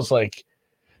 It feels like,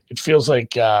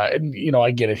 and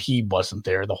I get it. He wasn't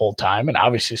there the whole time, and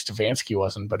obviously Stefanski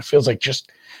wasn't, but it feels like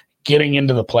just getting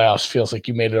into the playoffs feels like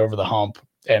you made it over the hump.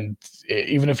 And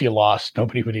even if you lost,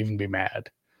 nobody would even be mad.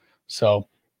 So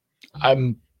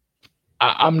I'm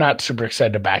not super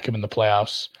excited to back him in the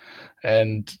playoffs.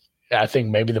 And I think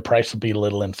maybe the price will be a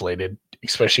little inflated,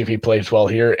 especially if he plays well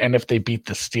here. And if they beat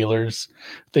the Steelers,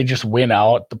 if they just win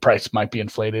out, the price might be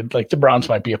inflated. Like the Browns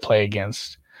might be a play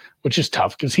against, which is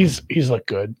tough because he's looked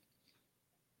good.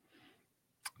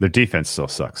 Their defense still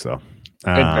sucks though.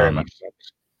 It very much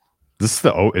sucks.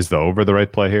 Is the over the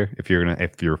right play here? If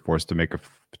you're forced to make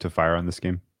to fire on this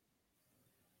game?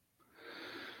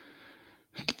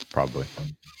 Probably.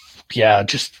 Yeah,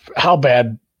 just how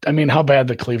bad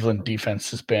the Cleveland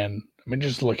defense has been. I mean,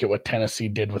 just look at what Tennessee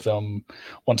did with them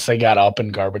once they got up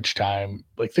in garbage time.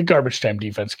 Like, the garbage time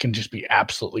defense can just be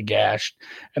absolutely gashed,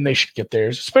 and they should get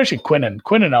theirs, especially Quinnen.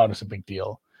 Quinnen out is a big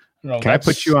deal. Can I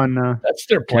put you on? That's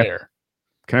their player.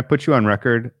 Can I put you on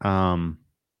record?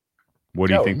 What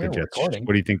do you think the Jets? Recording.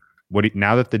 What do you think?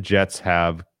 Now that the Jets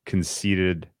have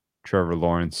conceded Trevor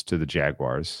Lawrence to the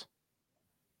Jaguars,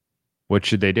 what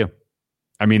should they do?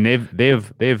 I mean,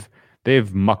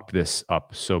 they've mucked this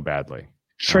up so badly.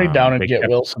 Trade down and get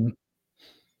Wilson.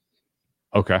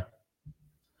 Okay.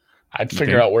 I'd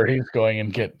figure out where he's going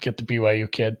and get the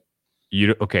BYU kid.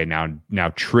 Now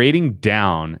trading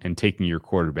down and taking your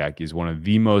quarterback is one of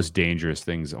the most dangerous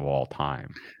things of all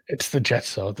time. It's the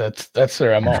Jets, though. That's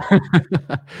their MO.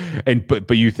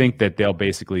 but you think that they'll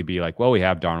basically be like, well, we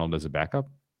have Darnold as a backup?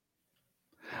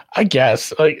 I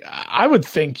guess. Like, I would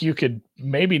think you could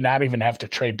maybe not even have to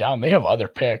trade down. They have other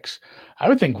picks. I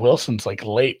would think Wilson's like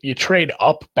late. You trade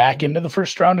up back into the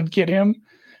first round and get him.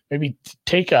 Maybe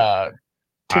take I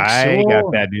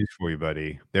got bad news for you,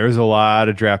 buddy. There's a lot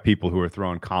of draft people who are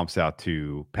throwing comps out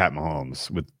to Pat Mahomes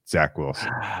with Zach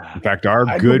Wilson. In fact,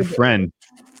 our good friend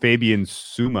Fabian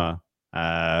Suma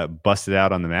busted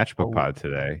out on the Matchbook Pod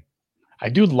today. I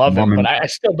do love him, but I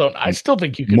still don't. I still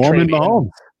think you can trade Mahomes.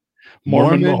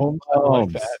 Mormon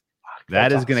Mahomes. Like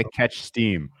that is going to catch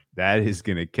steam. That is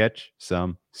going to catch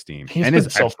some steam. He's been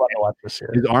so fun to watch this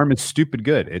year. His arm is stupid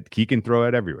good. He can throw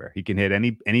it everywhere. He can hit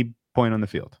any point on the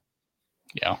field.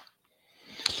 Yeah.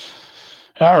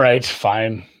 All right,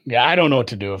 fine. Yeah, I don't know what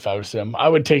to do if I was him.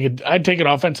 I'd take an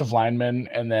offensive lineman,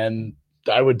 and then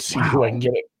I would see who I can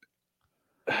get it.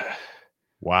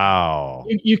 Wow.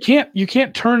 You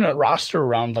can't turn a roster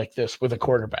around like this with a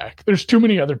quarterback. There's too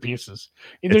many other pieces.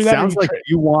 It sounds like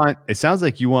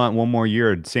you want one more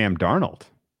year of Sam Darnold.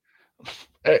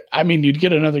 I mean, you'd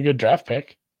get another good draft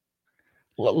pick.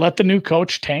 Let the new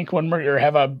coach tank one more year,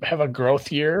 have a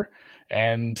growth year,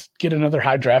 and get another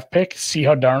high draft pick. See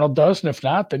how Darnold does, and if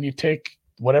not, then you take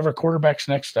whatever quarterback's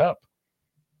next up.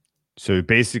 So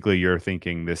basically, you're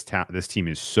thinking this team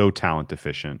is so talent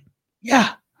deficient.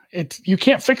 Yeah. You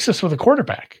can't fix this with a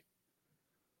quarterback.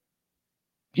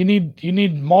 You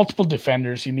need multiple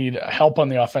defenders. You need help on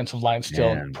the offensive line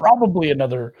still. Man. Probably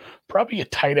a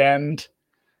tight end.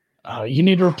 You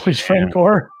need to replace Frank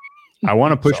Gore. I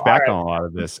want to push back on a lot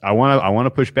of this. I want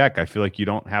to push back. I feel like you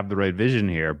don't have the right vision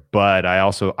here, but I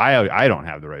don't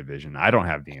have the right vision. I don't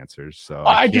have the answers. So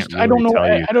I don't know.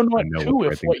 I don't know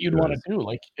what you'd want to do.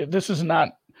 Like, this is not,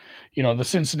 the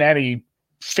Cincinnati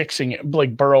fixing it.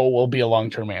 Like, Burrow will be a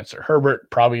long-term answer. Herbert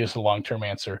probably is a long-term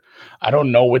answer. I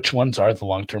don't know which ones are the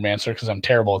long-term answer because I'm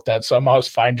terrible at that. So I'm always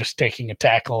fine just taking a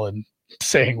tackle and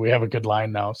saying we have a good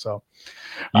line now. So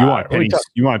you want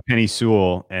Penny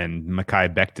Sewell and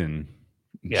Mekhi Becton,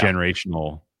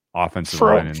 generational offensive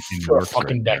line for a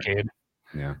fucking decade.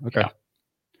 Yeah. Okay.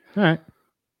 Yeah.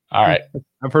 All right.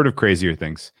 I've heard of crazier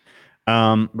things.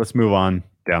 Let's move on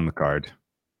down the card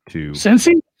to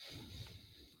Cincy.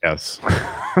 Yes.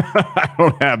 I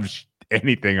don't have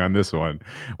anything on this one.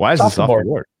 Why is this off the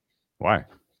board? Why?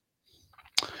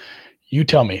 You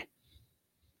tell me.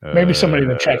 Maybe somebody in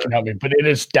the chat can help me, but it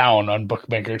is down on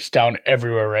Bookmaker. It's down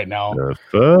everywhere right now. The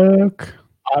fuck?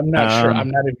 I'm not sure.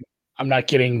 I'm not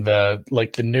getting the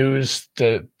news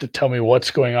to tell me what's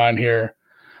going on here.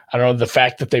 I don't know, the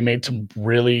fact that they made some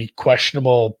really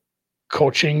questionable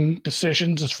coaching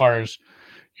decisions as far as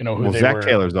who they Zach were.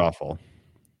 Taylor's awful.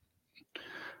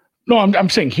 No, I'm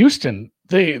saying Houston.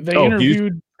 They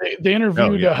interviewed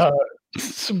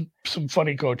some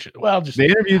funny coaches. Well, they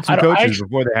interviewed some coaches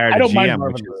before they hired a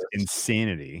GM, which is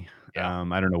insanity. Yeah.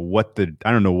 I don't know what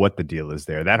the deal is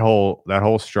there. That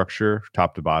whole structure,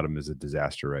 top to bottom, is a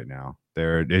disaster right now.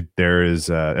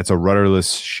 It's a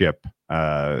rudderless ship.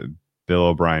 Bill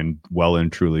O'Brien well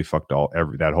and truly fucked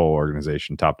that whole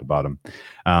organization top to bottom.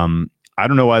 I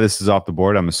don't know why this is off the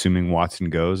board. I'm assuming Watson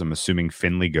goes. I'm assuming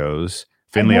Finley goes.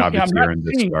 Finley obviously earned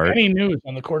the start. Any news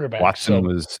on the quarterback?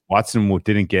 Watson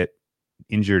didn't get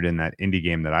injured in that Indy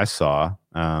game that I saw.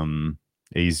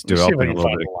 He's developing a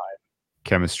little bit of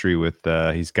chemistry with.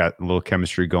 He's got a little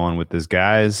chemistry going with his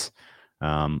guys.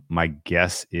 My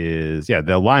guess is,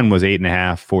 the line was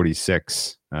 8.5,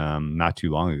 46, not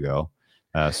too long ago.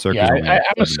 I'm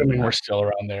assuming we're still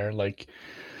around there. Like,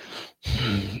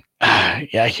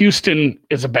 Houston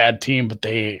is a bad team, but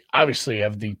they obviously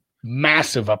have the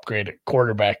massive upgrade at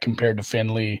quarterback compared to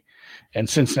Finley, and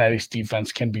Cincinnati's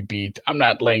defense can be beat. I'm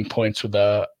not laying points with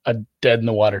a dead in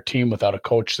the water team without a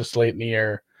coach this late in the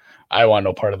year. I want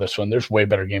no part of this one. There's way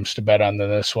better games to bet on than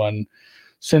this one.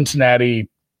 Cincinnati,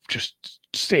 just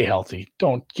stay healthy.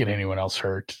 Don't get anyone else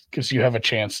hurt because you have a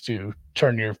chance to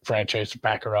turn your franchise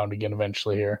back around again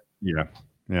eventually here. Yeah.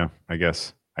 I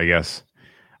guess.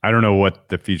 I don't know what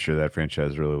the future of that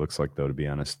franchise really looks like, though. To be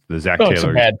honest, the Zach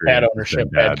Taylor bad ownership,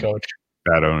 bad coach.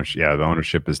 Bad ownership. Yeah, the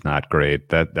ownership is not great.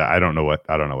 That I don't know what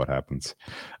happens.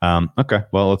 Okay,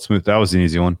 well, let's move. That was an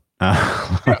easy one.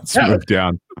 Let's move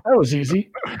down. That was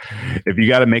easy. If you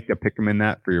got to make a pick'em in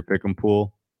that for your pick'em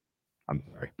pool, I'm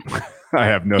sorry. I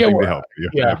have nothing to help you.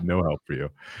 Yeah. I have no help for you.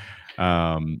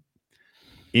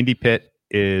 Indy Pitt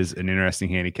is an interesting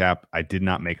handicap. I did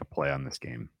not make a play on this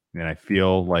game, and I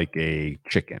feel like a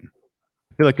chicken.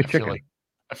 I feel like a chicken.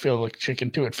 I feel like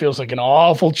chicken too. It feels like an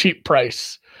awful cheap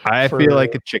price. I feel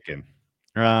like a chicken.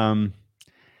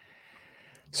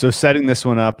 So setting this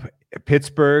one up,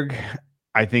 Pittsburgh,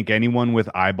 I think anyone with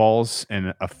eyeballs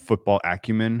and a football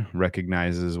acumen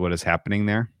recognizes what is happening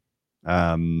there.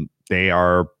 They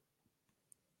are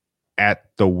at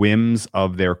the whims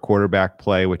of their quarterback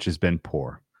play, which has been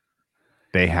poor.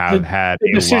 They have had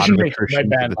a lot of attrition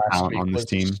to the talent on this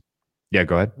team. Yeah,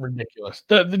 go ahead. Ridiculous.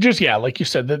 Like you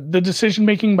said, the decision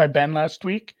making by Ben last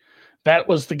week, that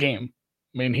was the game.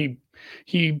 I mean,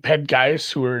 he had guys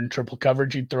who were in triple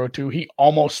coverage he'd throw to. He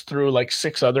almost threw like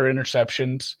 6 other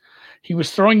interceptions. He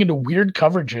was throwing into weird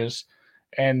coverages,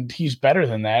 and he's better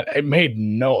than that. It made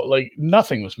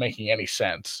nothing was making any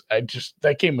sense.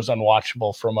 That game was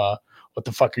unwatchable from a what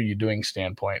the fuck are you doing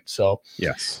standpoint. So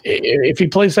yes, if he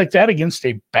plays like that against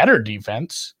a better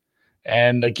defense,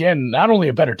 and again, not only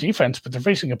a better defense, but they're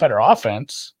facing a better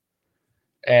offense.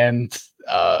 And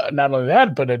not only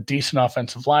that, but a decent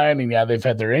offensive line. And yeah, they've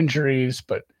had their injuries,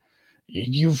 but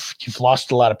you've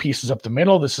lost a lot of pieces up the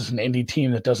middle. This is an Indy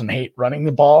team that doesn't hate running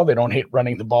the ball. They don't hate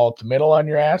running the ball up the middle on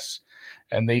your ass.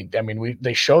 And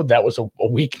they showed that was a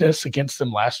weakness against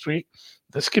them last week.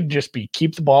 This could just be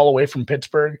keep the ball away from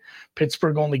Pittsburgh.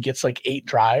 Pittsburgh only gets like 8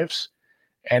 drives.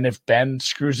 And if Ben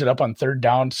screws it up on 3rd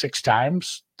down 6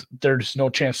 times, there's no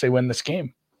chance they win this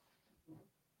game.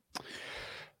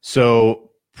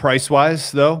 So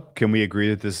price-wise, though, can we agree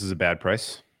that this is a bad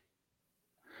price?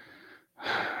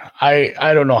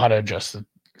 I don't know how to adjust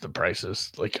the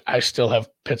prices. Like, I still have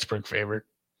Pittsburgh favored.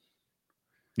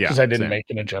 Yeah, because I didn't make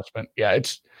an adjustment. Yeah,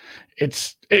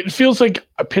 it feels like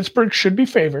Pittsburgh should be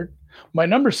favored. My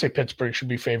numbers say Pittsburgh should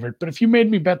be favored, but if you made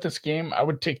me bet this game, I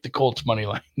would take the Colts money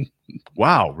line.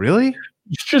 Wow, really?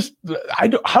 It's just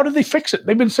how do they fix it?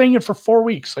 They've been saying it for 4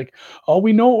 weeks. Like, oh,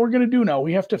 we know what we're gonna do now.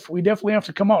 We definitely have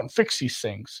to come out and fix these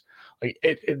things. Like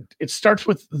it starts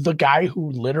with the guy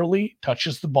who literally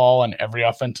touches the ball on every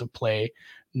offensive play.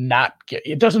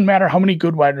 It doesn't matter how many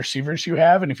good wide receivers you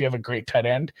have, and if you have a great tight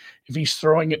end, if he's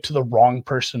throwing it to the wrong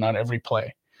person on every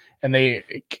play, and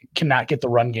they cannot get the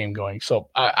run game going. So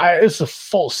it's a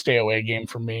full stay away game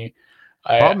for me.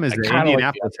 Problem is that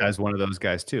Indianapolis has one of those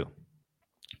guys too.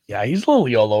 Yeah, he's a little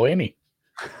YOLO, ain't he?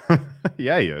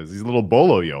 Yeah, he is. He's a little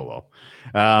bolo YOLO.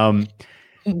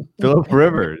 Phillip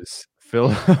Rivers.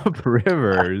 Phillip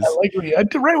Rivers.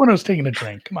 Right when I was taking a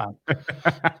drink. Come on.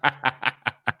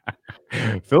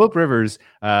 Phillip Rivers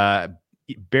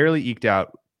barely eked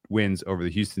out wins over the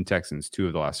Houston Texans 2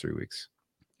 of the last 3 weeks.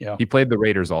 Yeah, he played the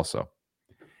Raiders also.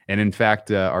 And in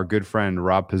fact, our good friend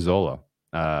Rob Pizzola,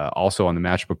 also on the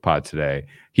Matchbook Pod today,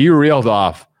 he reeled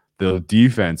off the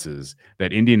defenses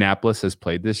that Indianapolis has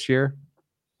played this year.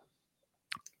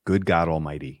 Good God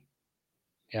Almighty.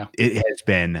 Yeah. It has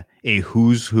been a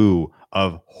who's who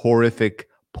of horrific,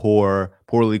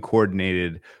 poorly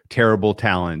coordinated, terrible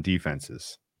talent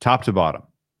defenses, top to bottom.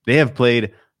 They have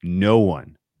played no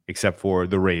one except for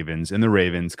the Ravens, and the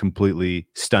Ravens completely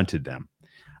stunted them.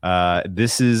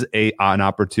 This is an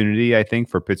opportunity, I think,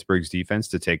 for Pittsburgh's defense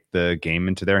to take the game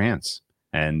into their hands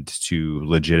and to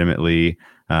legitimately,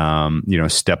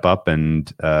 step up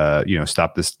and,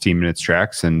 stop this team in its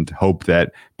tracks and hope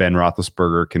that Ben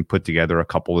Roethlisberger can put together a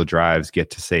couple of drives, get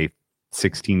to, say,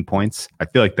 16 points. I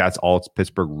feel like that's all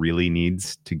Pittsburgh really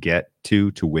needs to get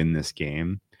to win this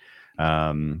game.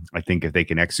 I think if they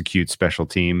can execute special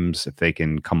teams, if they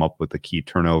can come up with a key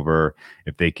turnover,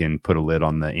 if they can put a lid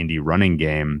on the Indy running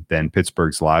game, then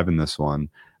Pittsburgh's live in this one.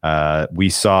 We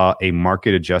saw a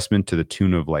market adjustment to the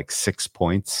tune of like 6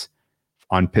 points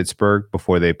on Pittsburgh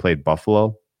before they played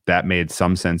Buffalo. That made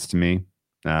some sense to me.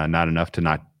 Not enough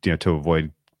to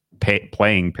avoid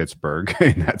playing Pittsburgh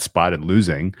in that spot and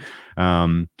losing.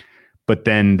 But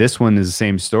then this one is the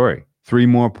same story. 3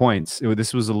 more points.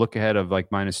 This was a look ahead of like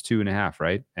 -2.5,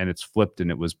 right? And it's flipped and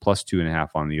it was +2.5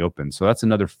 on the open. So that's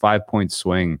another 5-point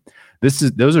swing.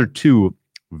 Those are 2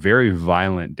 very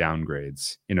violent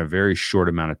downgrades in a very short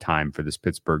amount of time for this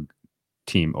Pittsburgh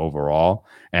team overall.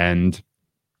 And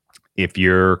if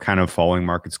you're kind of following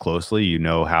markets closely, you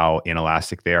know how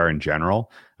inelastic they are in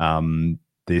general.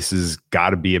 This has got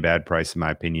to be a bad price, in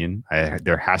my opinion.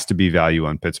 There has to be value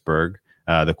on Pittsburgh.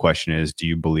 The question is, do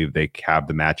you believe they have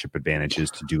the matchup advantages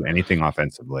to do anything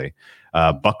offensively?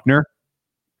 Buckner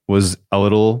was a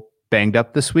little banged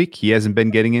up this week. He hasn't been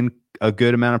getting in a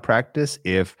good amount of practice.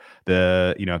 If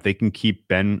they can keep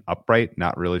Ben upright,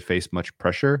 not really face much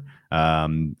pressure,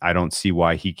 I don't see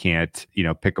why he can't,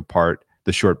 pick apart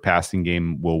the short passing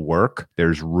game will work.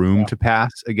 There's room to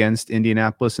pass against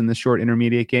Indianapolis in the short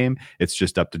intermediate game. It's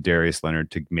just up to Darius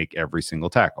Leonard to make every single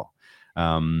tackle.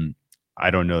 I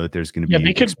don't know that there's going to be.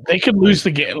 Yeah, they could lose the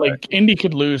game. Like Indy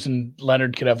could lose, and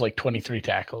Leonard could have like 23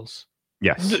 tackles.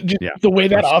 Yes, the way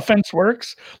that offense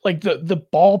works, like the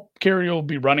ball carrier will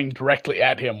be running directly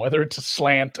at him, whether it's a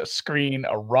slant, a screen,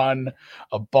 a run,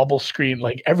 a bubble screen,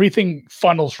 like everything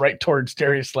funnels right towards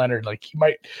Darius Leonard. Like you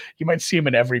might see him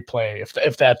in every play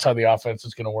if that's how the offense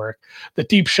is going to work. The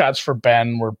deep shots for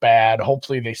Ben were bad.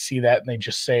 Hopefully they see that and they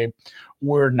just say,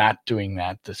 we're not doing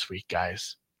that this week,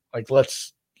 guys. Like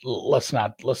let's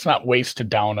not waste a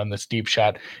down on this deep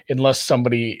shot unless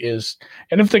somebody is,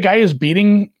 and if the guy is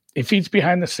beating. If he's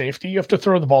behind the safety, you have to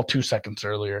throw the ball 2 seconds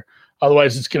earlier.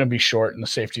 Otherwise, it's going to be short, and the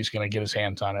safety is going to get his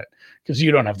hands on it because you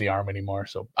don't have the arm anymore.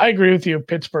 So I agree with you.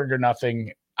 Pittsburgh or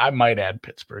nothing. I might add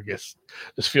Pittsburgh. This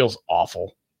feels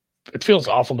awful. It feels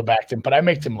awful to back them, but I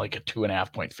make them like a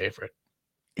 2.5 point favorite.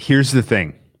 Here's the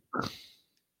thing.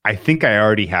 I think I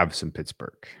already have some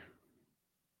Pittsburgh.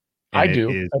 I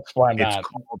do. That's why I'm not.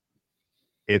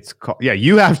 It's called,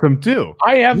 you have them too.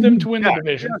 I have them to win the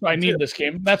division, so I need this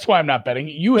game. That's why I'm not betting.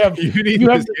 You have this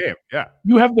game. Yeah,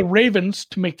 you have the Ravens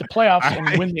to make the playoffs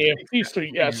and win the AFC. So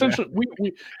essentially,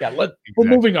 we're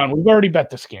moving on. We've already bet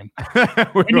this game.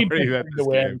 we need to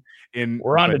win.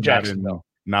 We're on to Jacksonville.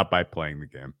 Not by playing the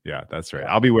game. Yeah, that's right.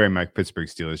 I'll be wearing my Pittsburgh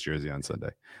Steelers jersey on Sunday.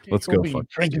 Let's go.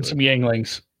 Drinking some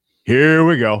Yanglings. Here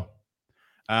we go.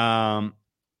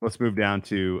 Let's move down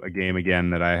to a game again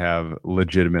that I have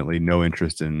legitimately no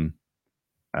interest in.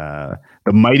 The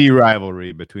mighty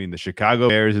rivalry between the Chicago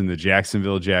Bears and the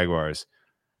Jacksonville Jaguars.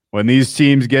 When these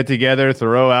teams get together,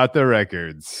 throw out the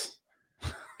records.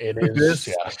 It is.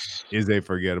 This is a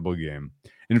forgettable game.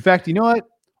 In fact, you know what?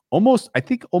 I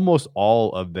think almost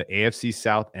all of the AFC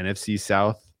South, NFC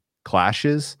South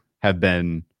clashes have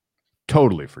been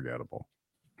totally forgettable.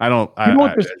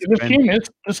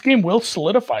 This game will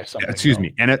solidify something. Excuse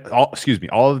me.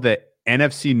 All of the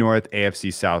NFC North,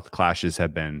 AFC South clashes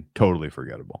have been totally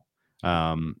forgettable.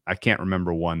 I can't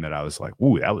remember one that I was like,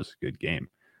 "Ooh, that was a good game."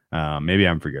 Maybe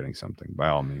I'm forgetting something. By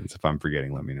all means, if I'm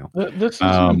forgetting, let me know. This is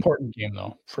an important game,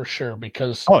 though, for sure,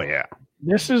 because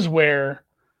this is where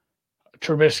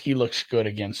Trubisky looks good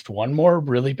against one more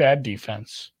really bad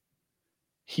defense.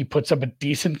 He puts up a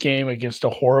decent game against a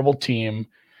horrible team.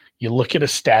 You look at his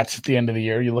stats at the end of the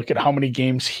year, you look at how many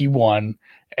games he won,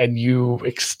 and you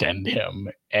extend him.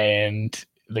 And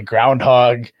the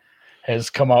groundhog has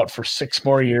come out for 6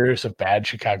 more years of bad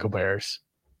Chicago Bears.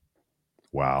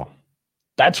 Wow.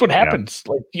 That's what happens.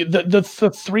 Yeah. Like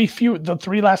the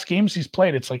 3 last games he's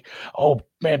played, it's like, oh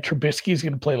man, Trubisky is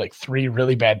going to play like 3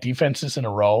 really bad defenses in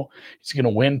a row. He's going to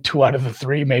win 2 out of the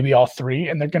 3, maybe all 3,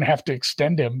 and they're going to have to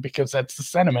extend him because that's the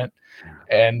sentiment.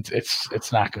 And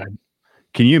it's not good.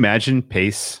 Can you imagine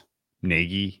Pace,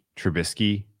 Nagy,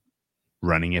 Trubisky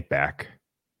running it back?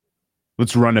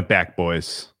 Let's run it back,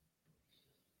 boys.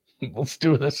 Let's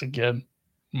do this again.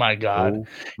 My God.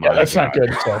 That's not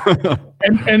good. So.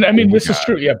 and I mean, this is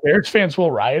true. Yeah, Bears fans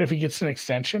will riot if he gets an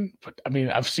extension. But I mean,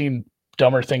 I've seen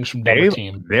dumber things from dumber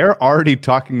teams. They're already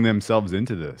talking themselves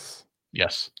into this.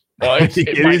 Yes. Well, it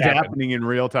is happening in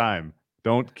real time.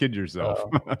 Don't kid yourself.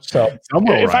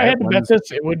 If I had to bet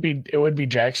this, it would be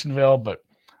Jacksonville, but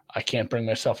I can't bring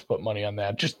myself to put money on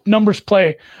that. Just numbers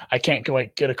play. I can't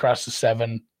get across the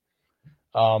 7.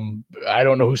 I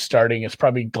don't know who's starting. It's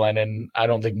probably Glennon. I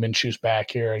don't think Minshew's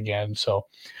back here again. So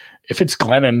if it's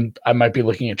Glennon, I might be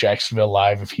looking at Jacksonville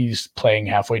live if he's playing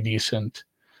halfway decent.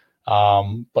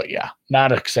 But yeah,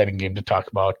 not an exciting game to talk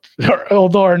about.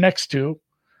 Although our next 2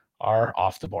 are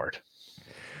off the board.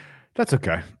 That's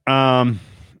okay.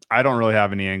 I don't really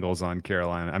have any angles on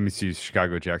Carolina. I mean,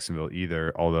 Chicago, Jacksonville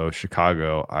either. Although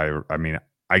Chicago, I mean,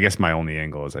 I guess my only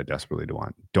angle is I desperately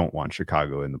don't want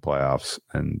Chicago in the playoffs,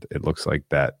 and it looks like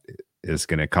that is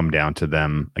going to come down to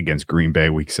them against Green Bay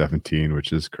Week 17,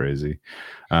 which is crazy.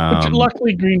 But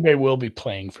luckily, Green Bay will be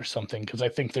playing for something because I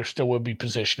think there still will be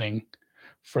positioning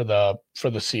for the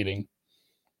seeding.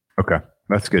 Okay,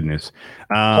 that's good news.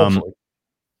 Hopefully.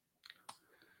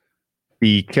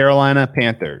 The Carolina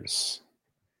Panthers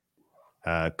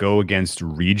go against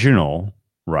regional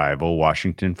rival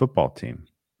Washington football team.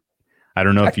 I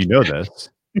don't know if you know this.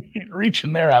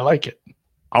 Reaching there, I like it.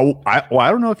 I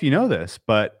don't know if you know this,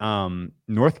 but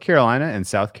North Carolina and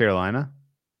South Carolina,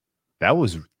 that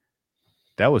was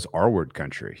R-word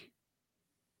country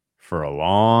for a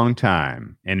long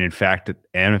time. And in fact, at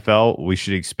NFL, we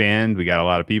should expand. We got a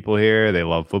lot of people here. They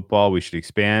love football. We should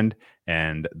expand.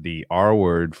 And the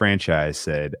R-word franchise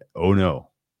said, oh no,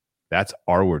 that's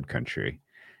R-word country.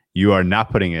 You are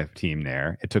not putting a team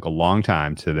there. It took a long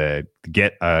time to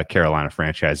get a Carolina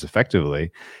franchise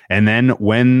effectively. And then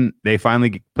when they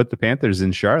finally put the Panthers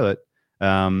in Charlotte,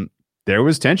 there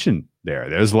was tension there.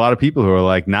 There's a lot of people who are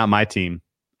like, not my team.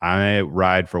 I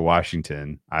ride for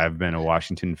Washington. I've been a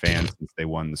Washington fan since they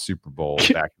won the Super Bowl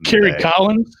back in the Kerry day.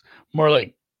 Collins, more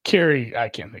like Kerry. I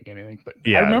can't think of anything, but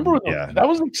Yeah, I remember yeah. that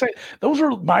was exciting. Those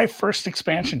were my first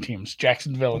expansion teams,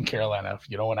 Jacksonville and Carolina.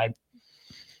 When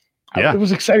it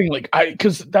was exciting.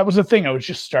 Because that was the thing. I was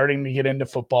just starting to get into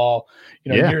football.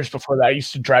 Years before that, I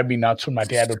used to drive me nuts when my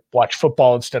dad would watch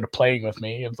football instead of playing with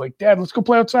me. It was like, Dad, let's go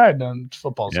play outside. And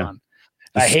football's on.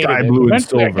 The I hated sky it. blue and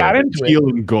Eventually, silver, I got into teal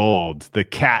and gold, the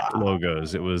cat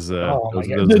logos. It was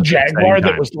the Jaguar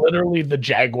that was literally the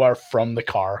Jaguar from the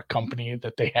car company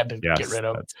that they had to get rid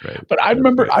of. That's right. But I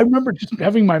remember just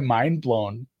having my mind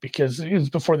blown because it was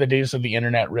before the days of the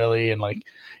internet, really, and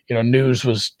news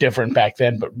was different back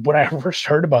then. But when I first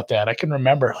heard about that, I can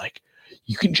remember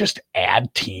you can just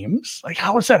add teams.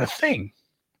 How is that a thing?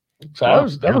 So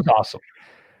that was awesome.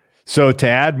 So to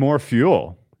add more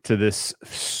fuel to this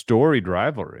storied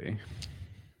rivalry,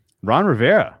 Ron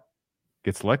Rivera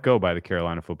gets let go by the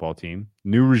Carolina football team.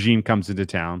 New regime comes into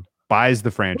town, buys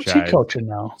the franchise. What's he coaching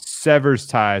now? Severs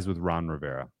ties with Ron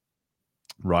Rivera.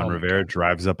 Ron Rivera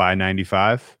drives up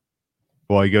I-95.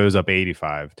 Well, he goes up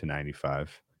 85 to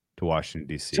 95 to Washington,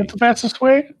 D.C. Is that the fastest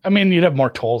way? I mean, you'd have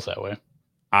more tolls that way.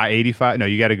 I-85? No,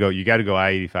 you got to go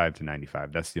I-85 to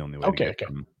 95. That's the only way to get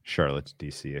from Charlotte to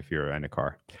D.C. if you're in a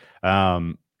car.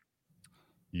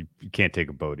 You can't take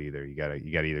a boat either. You gotta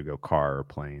either go car or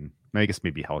plane. I guess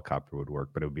maybe helicopter would work,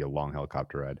 but it would be a long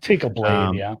helicopter ride. Take a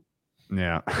blade, yeah.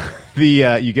 Yeah.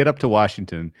 You get up to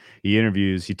Washington, he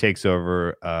interviews, he takes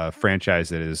over a franchise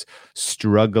that is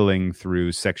struggling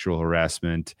through sexual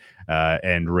harassment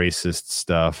and racist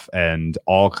stuff and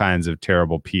all kinds of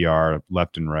terrible PR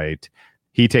left and right.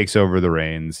 He takes over the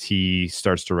reins. He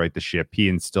starts to right the ship. He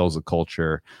instills a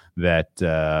culture that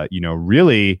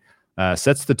really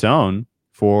sets the tone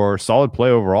for solid play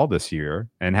overall this year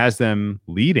and has them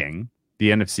leading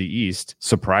the NFC East,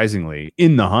 surprisingly,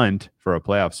 in the hunt for a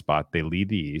playoff spot. They lead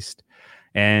the East,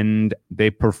 and they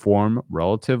perform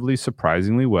relatively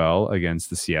surprisingly well against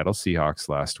the Seattle Seahawks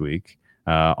last week.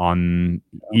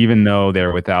 Even though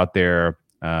they're without their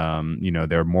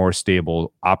more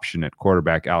stable option at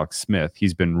quarterback, Alex Smith.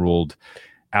 He's been ruled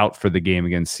out for the game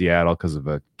against Seattle because of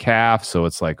a calf. So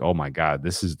it's like, oh my God,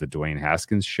 this is the Dwayne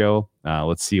Haskins show.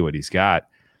 Let's see what he's got.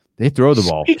 They throw the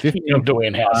ball. Speaking of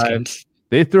Dwayne Haskins.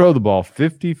 They throw the ball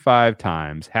 55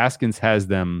 times. Haskins has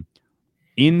them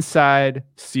inside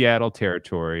Seattle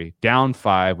territory, down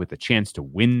 5 with a chance to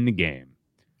win the game.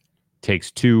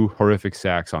 Takes 2 horrific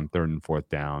sacks on 3rd and 4th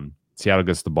down. Seattle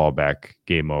gets the ball back.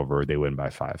 Game over. They win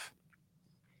by 5.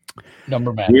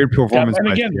 Number man. Weird performance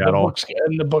by again, Seattle.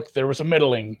 In the book, there was a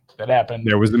middling that happened.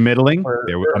 There was a middling.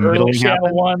 There was a middling.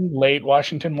 Seattle won, late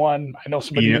Washington won. I know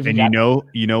somebody.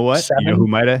 You know what? 7.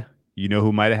 You know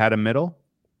who might have had a middle?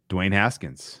 Dwayne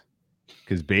Haskins,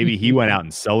 because baby, he went out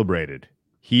and celebrated.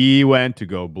 He went to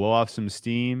go blow off some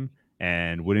steam,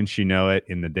 and wouldn't you know it?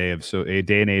 In the day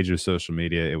and age of social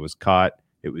media, it was caught,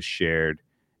 it was shared,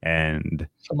 and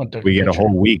we get a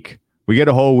whole week. We get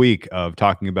a whole week of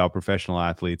talking about professional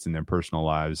athletes and their personal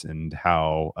lives and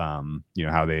how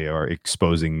how they are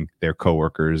exposing their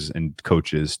coworkers and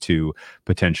coaches to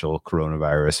potential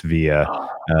coronavirus via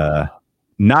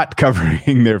not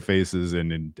covering their faces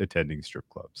and attending strip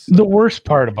clubs. The worst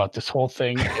part about this whole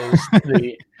thing is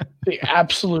the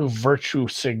absolute virtue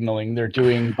signaling they're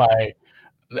doing by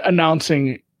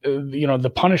announcing,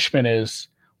 the punishment is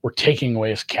we're taking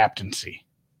away his captaincy.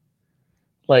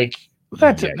 Like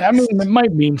that, I mean, it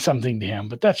might mean something to him,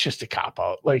 but that's just a cop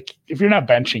out. Like if you're not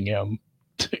benching him,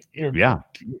 you're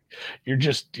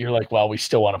like, well, we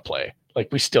still want to play. Like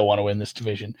we still want to win this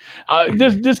division.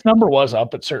 This number was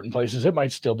up at certain places. It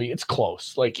might still be. It's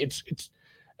close. Like it's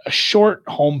a short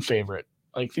home favorite.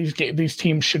 Like these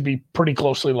teams should be pretty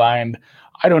closely lined.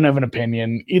 I don't have an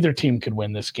opinion. Either team could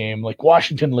win this game. Like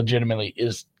Washington legitimately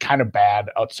is kind of bad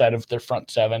outside of their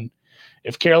front 7.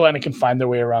 If Carolina can find their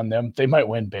way around them, they might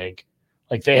win big.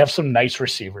 Like they have some nice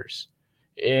receivers.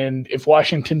 And if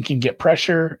Washington can get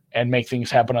pressure and make things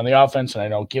happen on the offense, and I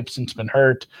know Gibson's been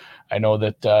hurt, I know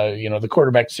that the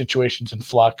quarterback situation's in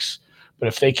flux, but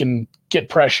if they can get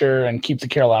pressure and keep the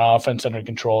Carolina offense under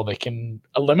control, they can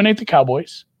eliminate the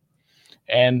Cowboys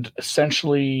and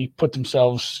essentially put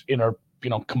themselves in a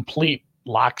complete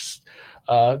locks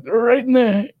right in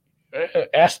the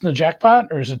ass in the jackpot,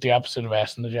 or is it the opposite of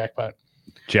ass in the jackpot?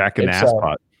 Jack in the ass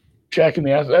pot. Jack in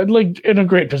the ass, like in a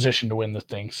great position to win the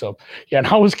thing. So yeah, and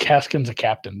how was Caskins a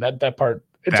captain? That part,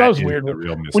 it's always weird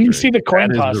when you see the coin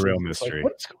toss. The real mystery. Like,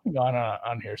 what's going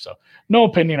on here? So no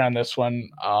opinion on this one.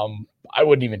 I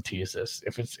wouldn't even tease this.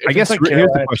 If I guess like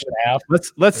here's the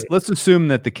question. Let's assume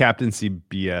that the captaincy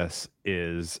BS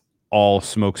is all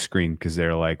smokescreen because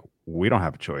they're like, we don't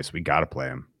have a choice. We got to play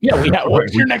him. Yeah,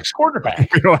 what's your next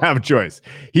quarterback? We don't have a choice.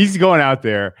 He's going out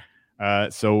there.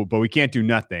 But we can't do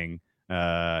nothing.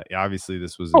 Obviously,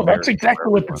 this was. Oh, that's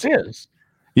exactly what this is.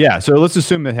 Yeah. So let's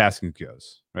assume that Haskins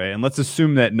goes, right? And let's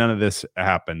assume that none of this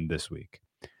happened this week.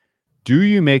 Do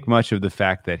you make much of the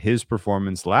fact that his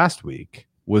performance last week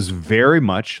was very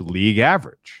much league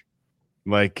average?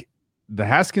 Like the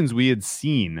Haskins we had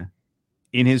seen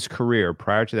in his career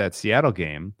prior to that Seattle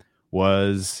game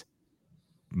was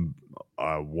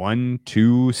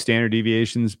 1-2 standard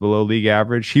deviations below league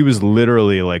average. He was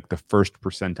literally like the first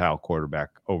percentile quarterback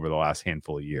over the last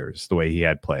handful of years, the way he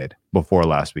had played before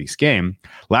last week's game.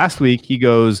 Last week, he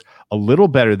goes a little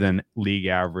better than league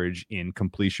average in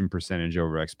completion percentage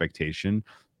over expectation,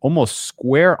 almost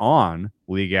square on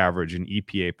league average in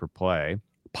EPA per play,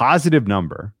 positive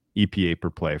number EPA per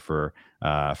play for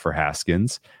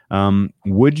Haskins.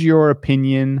 Would your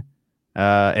opinion,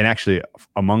 and actually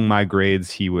among my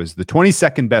grades, he was the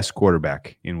 22nd best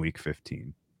quarterback in week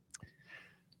 15.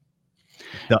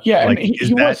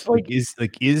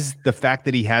 Is the fact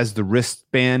that he has the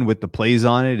wristband with the plays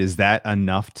on it, is that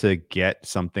enough to get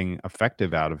something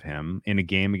effective out of him in a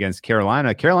game against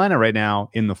Carolina? Carolina right now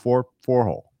in the 4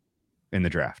 hole in the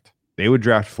draft. They would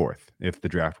draft 4th if the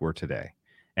draft were today.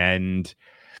 And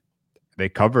they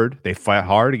covered, they fight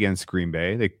hard against Green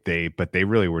Bay. But they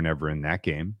really were never in that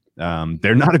game.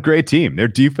 They're not a great team. Their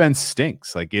defense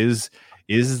stinks. Like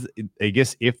I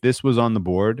guess if this was on the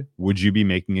board, would you be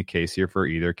making a case here for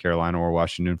either Carolina or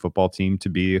Washington football team to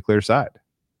be a clear side?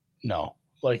 No,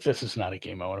 like this is not a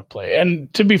game I want to play.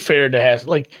 And to be fair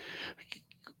to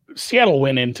Seattle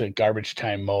went into garbage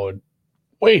time mode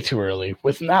way too early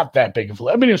with not that big of a,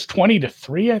 it was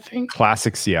 20-3, I think.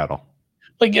 Classic Seattle.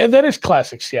 Like that is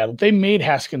classic Seattle. They made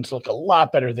Haskins look a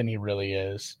lot better than he really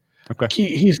is. Okay.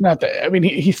 He's not that. I mean,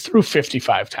 he threw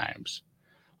 55 times.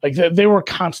 Like they were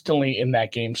constantly in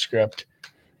that game script.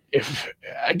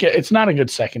 It's not a good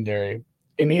secondary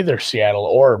in either Seattle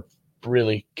or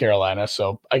really Carolina.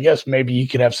 So I guess maybe you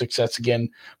could have success again.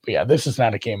 But yeah, this is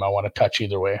not a game I want to touch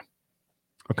either way.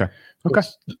 Okay.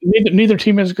 Neither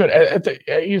team is good.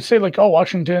 You say like, oh,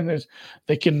 Washington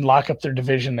they can lock up their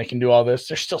division. They can do all this.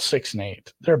 They're still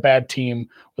 6-8. They're a bad team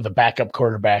with a backup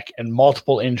quarterback and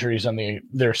multiple injuries on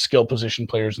their skill position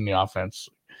players in the offense.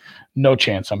 No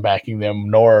chance I'm backing them,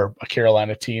 nor a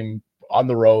Carolina team on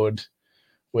the road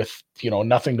with,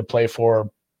 nothing to play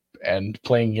for and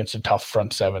playing against a tough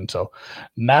front seven. So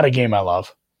not a game I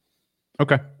love.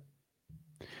 Okay.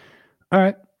 All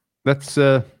right. That's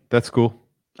cool.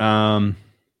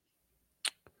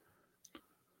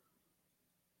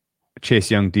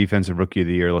 Chase Young, defensive rookie of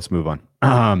the year. Let's move on.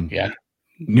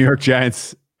 New York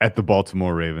Giants at the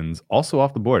Baltimore Ravens, also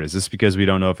off the board. Is this because we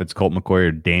don't know if it's Colt McCoy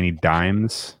or Danny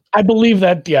Dimes? I believe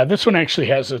that, this one actually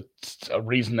has a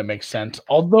reason that makes sense.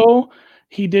 Although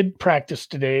he did practice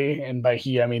today, and by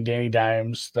he, I mean Danny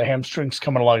Dimes. The hamstring's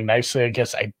coming along nicely. I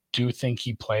guess I do think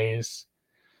he plays.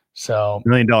 So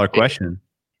 $1 million question.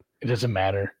 It doesn't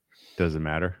matter. Doesn't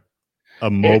matter.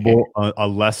 A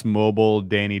less mobile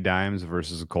Danny Dimes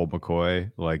versus a Colt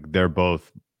McCoy, like they're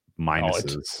both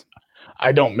minuses.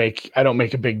 I don't make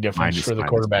a big difference for the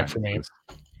quarterback for me.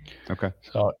 Okay.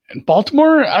 So in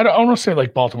Baltimore, I don't want to say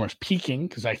like Baltimore's peaking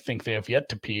because I think they have yet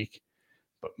to peak.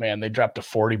 But man, they dropped a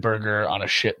 40 burger on a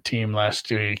shit team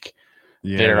last week.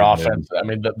 Yeah, their offense. I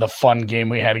mean, the fun game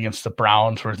we had against the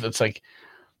Browns, where it's like,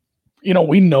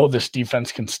 we know this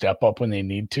defense can step up when they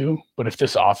need to, but if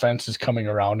this offense is coming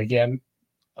around again,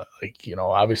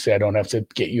 obviously I don't have to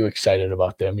get you excited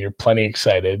about them. You're plenty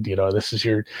excited. This is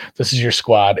your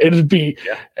squad. It'd be,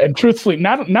 and truthfully,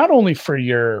 not only for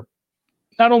your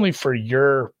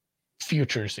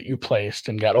futures that you placed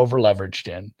and got over leveraged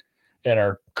in and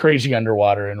are crazy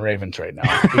underwater in Ravens right now.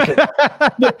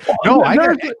 I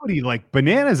got equity like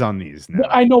bananas on these now.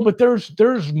 I know, but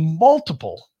there's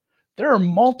multiple there are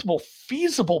multiple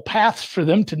feasible paths for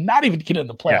them to not even get in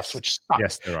the playoffs, Yes. which sucks.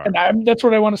 Yes, there are. And that's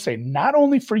what I want to say. Not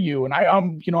only for you, and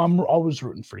I'm always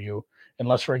rooting for you,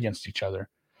 unless we're against each other.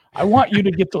 I want you to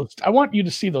get those. I want you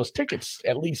to see those tickets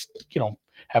at least,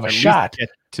 have a At least shot. get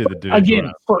to the divisional Again,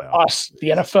 round for playoff. us, the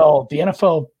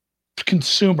NFL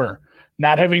consumer,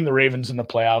 not having the Ravens in the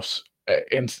playoffs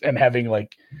and having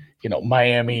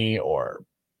Miami or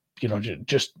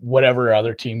just whatever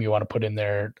other team you want to put in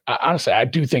there. Honestly, I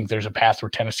do think there's a path where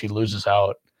Tennessee loses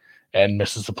out and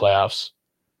misses the playoffs.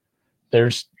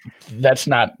 That's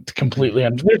not completely.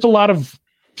 There's a lot of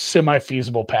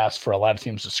semi-feasible paths for a lot of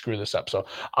teams to screw this up. So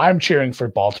I'm cheering for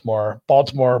Baltimore.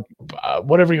 Baltimore,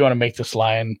 whatever you want to make this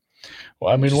line.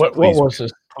 Well, I mean, what was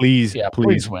this? Please, Yeah,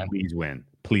 please please win. Please win.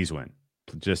 Please win.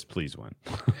 Just please win.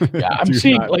 Yeah, I'm Do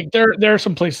seeing not- there are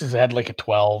some places that had like a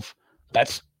 12.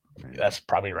 That's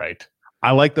probably right.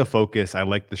 I like the focus. I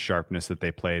like the sharpness that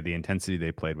they played, the intensity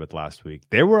they played with last week.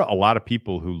 There were a lot of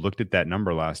people who looked at that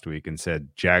number last week and said,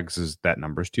 that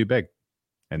number's too big.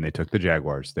 And they took the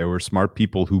Jaguars. There were smart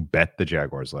people who bet the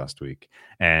Jaguars last week.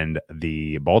 And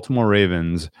the Baltimore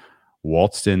Ravens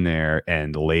waltzed in there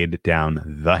and laid down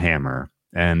the hammer.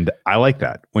 And I like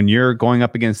that. When you're going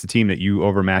up against a team that you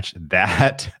overmatch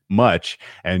that much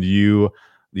and you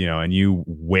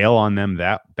wail on them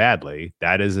that badly,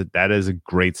 that is a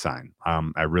great sign.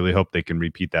 I really hope they can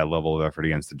repeat that level of effort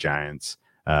against the Giants.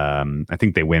 I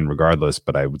think they win regardless,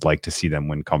 but I would like to see them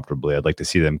win comfortably. I'd like to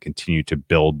see them continue to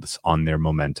build on their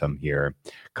momentum here,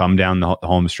 come down the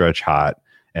home stretch hot,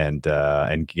 and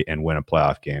win a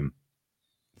playoff game.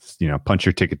 Punch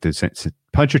your ticket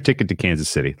to Kansas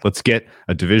City. Let's get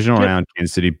a divisional round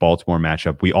Kansas City Baltimore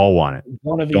matchup. We all want it.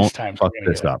 One of these Don't times, fuck we're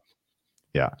gonna this get it. up.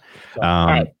 Yeah. So, all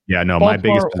right. Yeah. No, Baltimore, my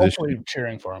biggest position. hopefully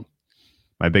cheering for them.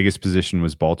 My biggest position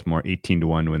was Baltimore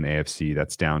 18-1 to win the AFC.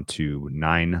 That's down to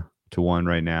 9-1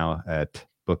 right now at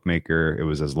Bookmaker. It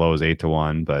was as low as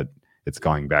 8-1, but it's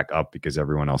going back up because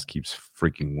everyone else keeps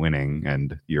freaking winning.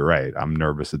 And you're right. I'm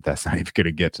nervous that that's not even going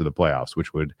to get to the playoffs,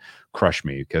 which would crush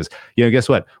me because, guess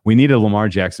what? We need a Lamar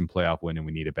Jackson playoff win and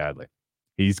we need it badly.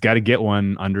 He's got to get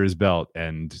one under his belt.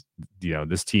 And,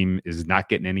 this team is not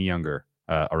getting any younger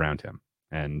around him.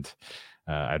 And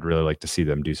I'd really like to see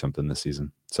them do something this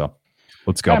season. So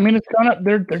let's go. I mean, it's gone up.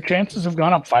 Their chances have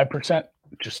gone up 5%.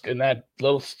 Just in that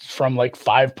little from like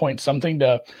 5 point something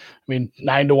to,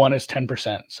 9-1 is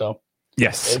 10%. So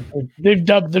yes, they've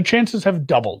doubled. Their chances have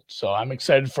doubled. So I'm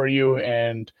excited for you.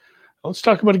 And let's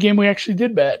talk about a game we actually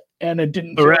did bet, and it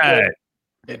didn't. All right.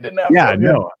 It didn't. Yeah.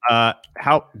 No.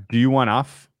 How do you want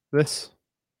off this?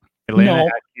 Atlanta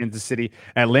at Kansas City.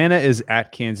 Atlanta is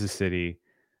at Kansas City.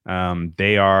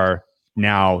 They are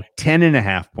now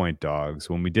 10.5-point dogs.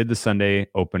 When we did the Sunday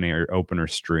opener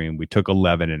stream, we took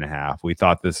 11.5. We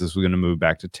thought this was going to move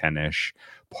back to 10-ish.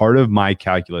 Part of my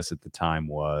calculus at the time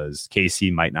was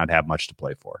KC might not have much to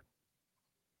play for.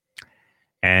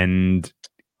 And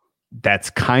that's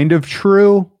kind of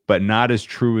true, but not as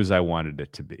true as I wanted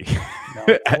it to be.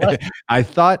 No, I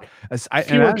thought, I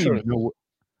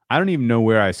don't even know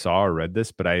where I saw or read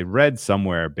this, but I read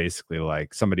somewhere basically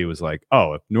like somebody was like,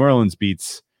 oh, if New Orleans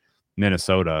beats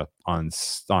Minnesota on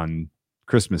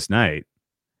Christmas night,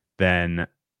 then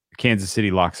Kansas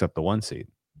City locks up the 1 seed.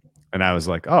 And I was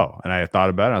like, oh, and I thought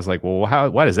about it. I was like,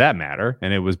 well, why does that matter?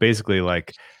 And it was basically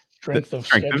like strength of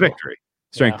victory.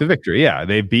 Strength of victory. Yeah.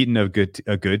 They've beaten a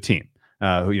good team,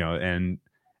 and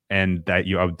that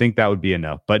I would think that would be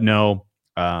enough, but no,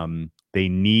 they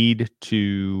need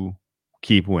to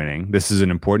keep winning. This is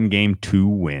an important game to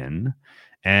win.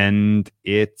 And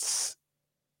it's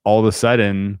all of a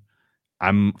sudden,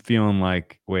 I'm feeling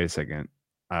like, wait a second.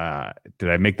 Did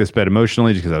I make this bet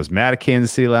emotionally just because I was mad at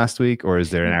Kansas City last week, or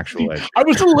is there an actual edge? I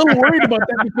was a little worried about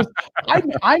that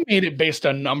because I made it based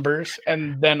on numbers,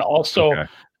 and then also,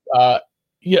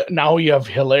 now you have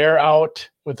Hilaire out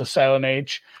with the silent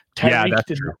H.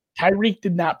 Tyreek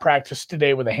did not practice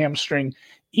today with a hamstring.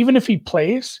 Even if he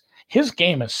plays, his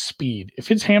game is speed. If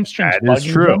his hamstring's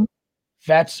bugging him,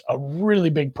 that's a really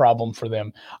big problem for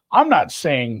them. I'm not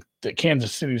saying that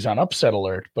Kansas City's on upset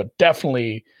alert, but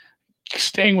definitely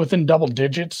staying within double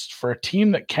digits for a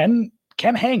team that can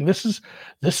hang. This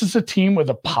is a team with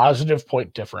a positive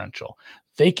point differential.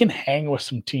 They can hang with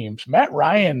some teams. Matt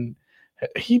Ryan,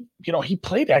 he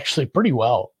played actually pretty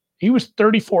well. He was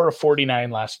 34 of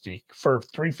 49 last week for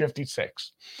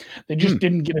 356. They just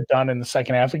didn't get it done in the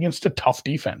second half against a tough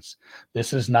defense.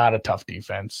 This is not a tough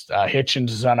defense.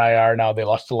 Hitchens is on IR now. They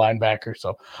lost the linebacker.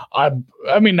 So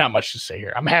not much to say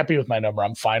here. I'm happy with my number.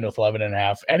 I'm fine with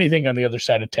 11.5. Anything on the other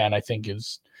side of 10, I think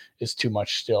is too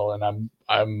much still. And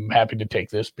I'm happy to take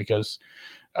this because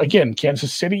again,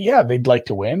 Kansas City, yeah, they'd like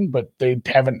to win, but they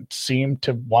haven't seemed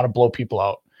to want to blow people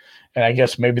out. And I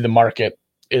guess maybe the market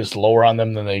is lower on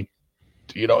them than they,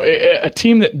 a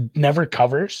team that never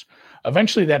covers,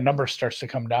 eventually that number starts to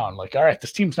come down. Like, all right,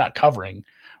 this team's not covering.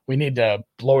 We need to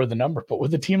lower the number. But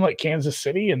with a team like Kansas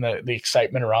City and the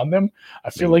excitement around them,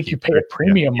 I feel like you pay a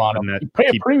premium on them. You pay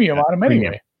a premium on them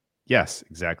anyway. Yes,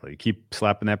 exactly. Keep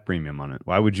slapping that premium on it.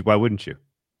 Why wouldn't you?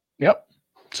 Yep.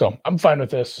 So I'm fine with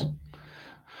this.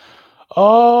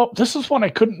 Oh, this is one I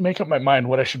couldn't make up my mind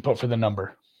what I should put for the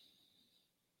number.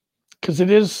 Because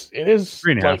it is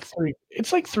 3.5. like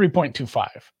it's like 3.25.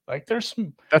 Like that's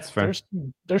fair.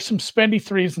 There's some spendy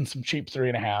threes and some cheap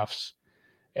 3.5s.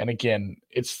 And again,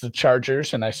 it's the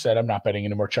Chargers. And I said I'm not betting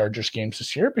any more Chargers games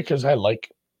this year because I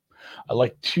like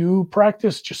to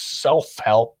practice just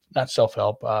self-help, not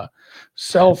self-help,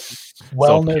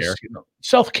 self-wellness,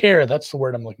 self-care. That's the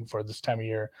word I'm looking for this time of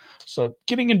year. So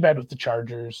getting in bed with the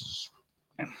Chargers,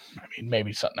 I mean,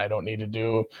 maybe something I don't need to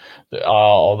do.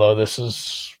 Although this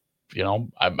is,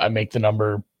 I make the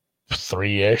number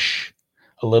 3-ish,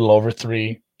 a little over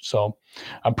 3. So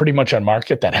I'm pretty much on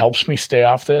market. That helps me stay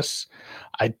off this.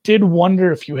 I did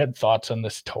wonder if you had thoughts on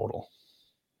this total.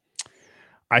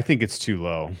 I think it's too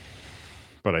low,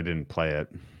 but I didn't play it.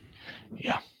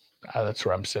 Yeah, that's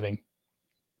where I'm sitting.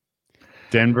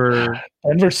 Denver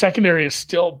secondary is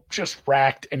still just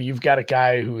racked, and you've got a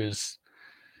guy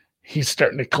he's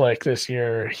starting to click this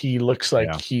year. He looks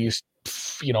like he's,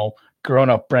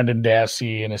 grown up Brendan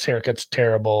Dassey, and his haircut's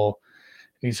terrible.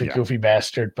 He's a goofy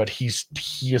bastard, but he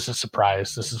is a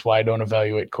surprise. This is why I don't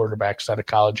evaluate quarterbacks out of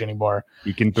college anymore.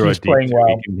 He can throw playing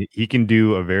well. He can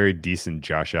do a very decent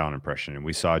Josh Allen impression, and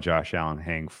we saw Josh Allen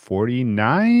hang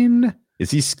 49. Is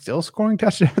he still scoring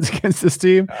touchdowns against this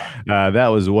team? That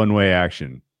was one-way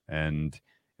action, and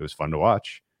it was fun to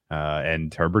watch.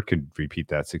 And Herbert could repeat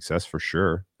that success for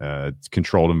sure. It's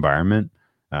controlled environment.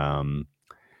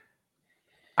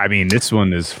 I mean, this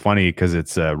one is funny because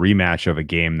it's a rematch of a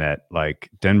game that like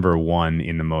Denver won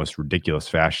in the most ridiculous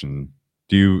fashion.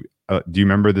 Do you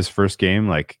remember this first game?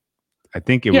 Like, I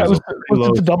think it was it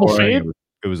the double fade?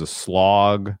 It was a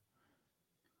slog.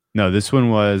 No, this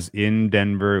one was in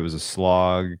Denver. It was a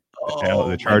slog.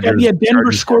 The Chargers. Yeah,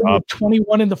 Denver scored up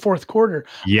 21 in the fourth quarter.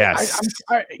 Yes,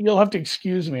 you'll have to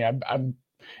excuse me.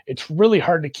 It's really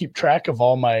hard to keep track of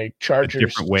all my Chargers. The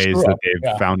different ways that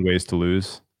they've found ways to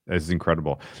lose. That's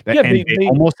incredible. They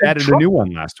almost added a new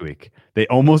one last week.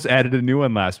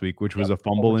 Which was a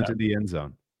fumble into the end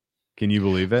zone. Can you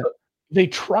believe it? They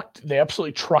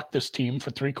absolutely trucked this team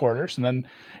for 3 quarters. And then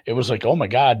it was like, oh my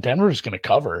God, Denver's going to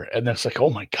cover. And then it's like, oh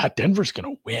my God, Denver's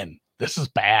going to win. This is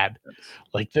bad.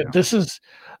 Like this is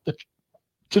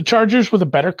the Chargers with a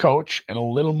better coach and a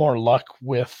little more luck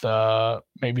with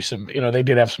maybe some, they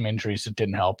did have some injuries that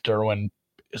didn't help. Derwin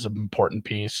is an important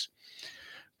piece,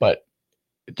 but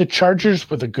the Chargers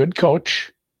with a good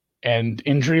coach and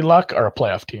injury luck are a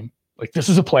playoff team. Like this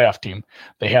is a playoff team.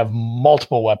 They have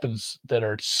multiple weapons that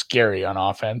are scary on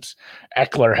offense.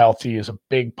 Eckler healthy is a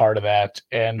big part of that,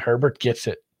 and Herbert gets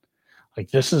it. Like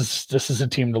this is a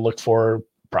team to look for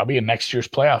probably in next year's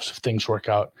playoffs if things work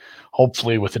out.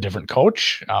 Hopefully with a different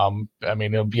coach. I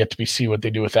mean, it'll be yet to be see what they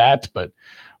do with that. But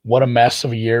what a mess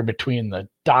of a year between the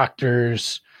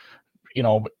doctors,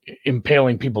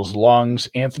 impaling people's lungs,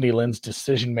 Anthony Lynn's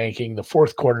decision-making, the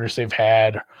fourth quarters they've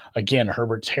had, again,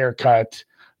 Herbert's haircut.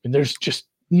 I mean, there's just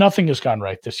nothing has gone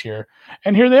right this year.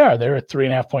 And here they are. They're a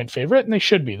 3.5-point favorite, and they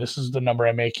should be. This is the number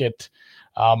I make it.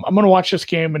 I'm going to watch this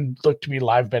game and look to be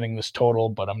live betting this total,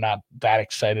 but I'm not that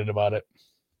excited about it.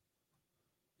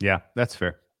 Yeah, that's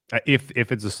fair. If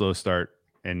it's a slow start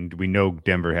and we know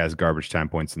Denver has garbage time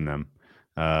points in them,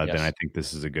 then I think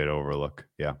this is a good overlook.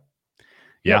 Yeah.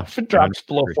 Yeah, if it drops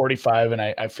below 45, and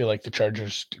I feel like the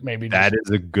Chargers maybe that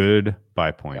is a good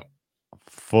buy point.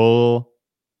 Yep.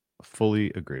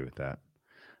 Fully agree with that.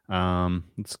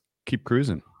 Let's keep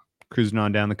cruising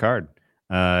on down the card.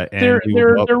 And they're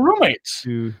roommates.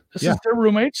 This is their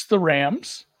roommates, the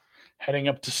Rams, heading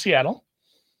up to Seattle.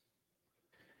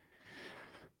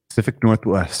 Pacific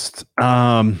Northwest.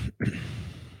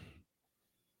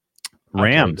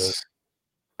 Rams.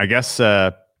 I guess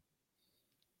that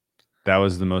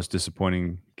was the most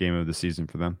disappointing game of the season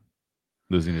for them,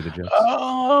 losing to the Jets.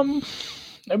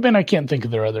 I mean, I can't think of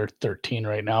their other 13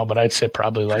 right now, but I'd say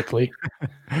probably likely.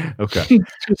 Okay.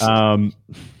 And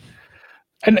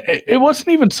it wasn't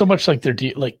even so much like the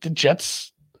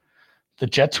Jets. The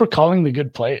Jets were calling the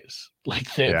good plays.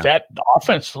 Like that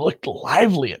offense looked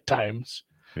lively at times.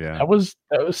 Yeah, that was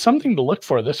something to look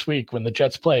for this week when the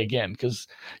Jets play again, because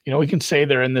we can say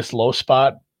they're in this low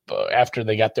spot, after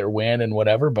they got their win and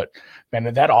whatever. But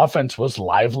man, that offense was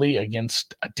lively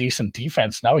against a decent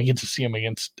defense. Now we get to see them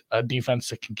against a defense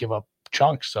that can give up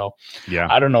chunks. So yeah,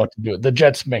 I don't know what to do. The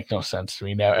Jets make no sense to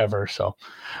me now ever. So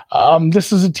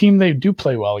this is a team they do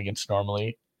play well against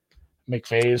normally.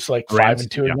 McVay is like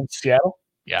 5-2 against Seattle.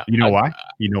 Yeah. You know why?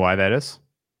 You know why that is?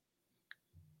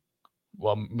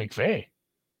 Well, McVay.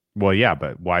 Well, yeah,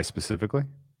 but why specifically?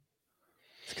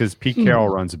 It's because Pete Carroll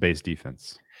runs a base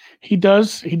defense. He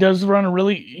does run a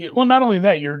really well. Not only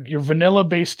that, your vanilla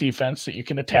based defense that you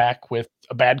can attack with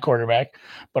a bad quarterback,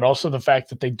 but also the fact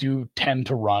that they do tend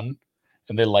to run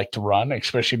and they like to run,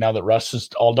 especially now that Russ is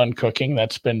all done cooking.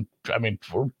 That's been, I mean,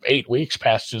 we're 8 weeks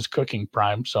past his cooking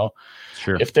prime. So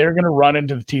sure, if they're going to run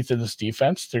into the teeth of this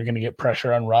defense, they're going to get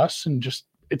pressure on Russ, and just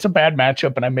it's a bad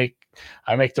matchup. And I make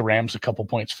the Rams a couple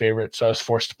points favorite, so I was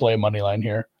forced to play a money line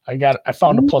here. I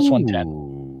found a plus 110.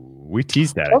 We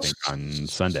teased that, I think, on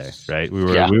Sunday, right? We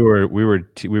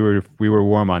were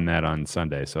warm on that on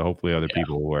Sunday, so hopefully other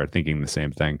people were thinking the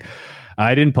same thing.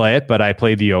 I didn't play it, but I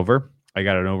played the over. I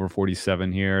got an over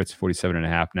 47 here. It's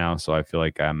 47.5 now, so I feel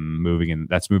like I'm moving in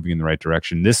the right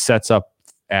direction. This sets up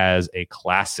as a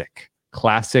classic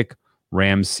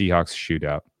Rams Seahawks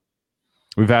shootout.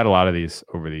 We've had a lot of these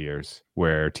over the years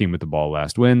where team with the ball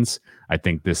last wins. I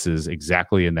think this is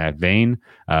exactly in that vein.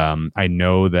 I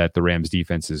know that the Rams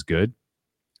defense is good.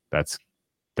 That's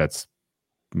it's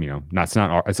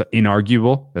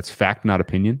inarguable. That's fact, not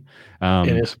opinion.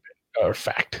 It is a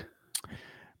fact.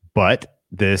 But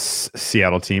this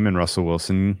Seattle team and Russell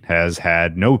Wilson has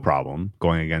had no problem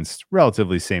going against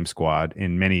relatively same squad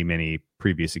in many, many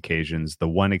previous occasions. The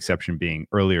one exception being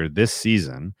earlier this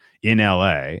season in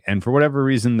LA. And for whatever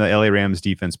reason, the LA Rams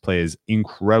defense plays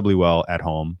incredibly well at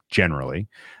home generally.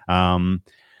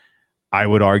 I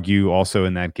would argue also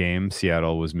in that game,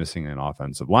 Seattle was missing an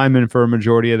offensive lineman for a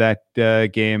majority of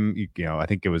that game. I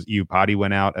think it was Iupati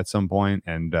went out at some point,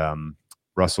 and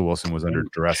Russell Wilson was under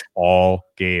duress all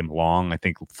game long. I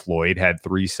think Floyd had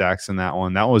 3 sacks in that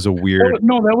one. That was a weird.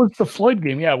 No, that was the Floyd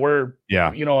game. Yeah, where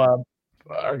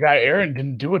our guy Aaron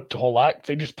didn't do it a whole lot.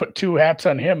 They just put 2 hats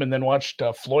on him and then watched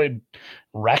Floyd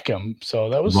wreck him. So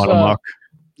that was.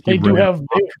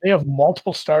 They have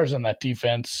multiple stars on that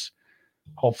defense.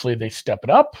 Hopefully they step it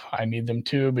up. I need them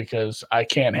to, because I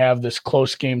can't have this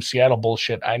close game Seattle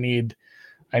bullshit. I need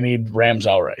Rams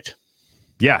outright.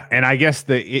 Yeah, and I guess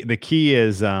the key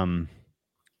is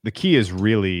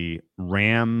really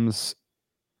Rams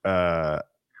are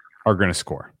going to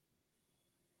score,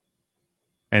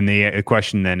 and the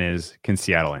question then is, can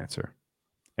Seattle answer?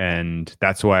 And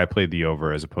that's why I played the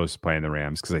over as opposed to playing the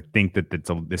Rams, because I think that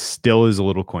this still is a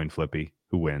little coin flippy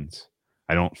who wins.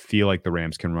 I don't feel like the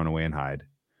Rams can run away and hide.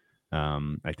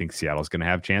 I think Seattle's going to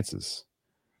have chances,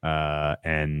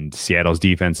 and Seattle's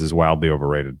defense is wildly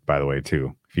overrated, by the way,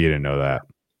 too. If you didn't know that.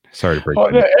 Sorry to break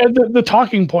the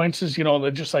talking points is,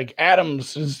 they're just like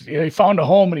Adams he found a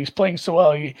home and he's playing so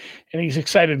well. And he's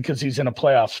excited because he's in a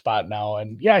playoff spot now.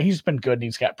 And yeah, he's been good and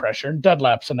he's got pressure. And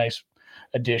Dunlap's a nice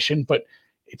addition, but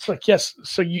it's like, yes.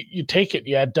 So you take it.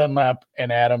 Yeah. Dunlap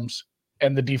and Adams,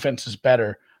 and the defense is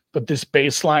better, but this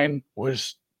baseline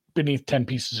was beneath 10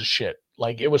 pieces of shit.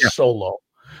 Like it was so low.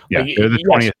 Yeah, they're the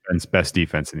 20th best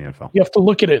defense in the NFL. You have to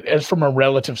look at it as from a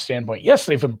relative standpoint. Yes,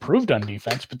 they've improved on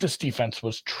defense, but this defense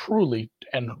was truly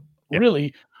and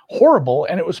really horrible,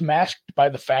 and it was masked by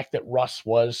the fact that Russ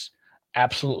was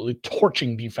absolutely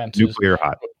torching defenses. Nuclear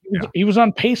hot. He was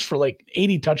on pace for like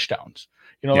 80 touchdowns.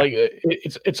 Like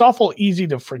it's awful easy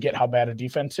to forget how bad a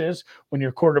defense is when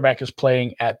your quarterback is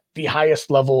playing at the highest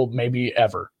level maybe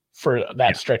ever for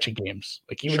that stretch of games.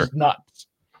 Like he was nuts.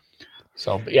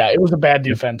 So, yeah, it was a bad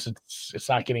defense. It's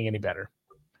not getting any better.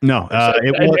 No,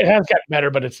 it has gotten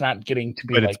better, but it's not getting to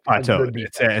be but like it's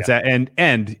plateaued.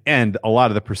 And a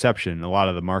lot of the perception, a lot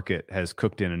of the market has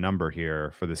cooked in a number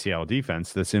here for the Seattle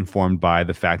defense that's informed by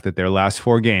the fact that their last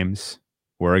 4 games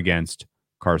were against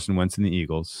Carson Wentz and the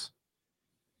Eagles,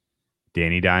 Colt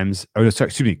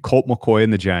McCoy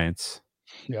and the Giants.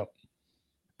 Yep.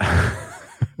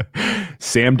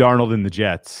 Sam Darnold and the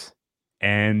Jets.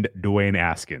 And Dwayne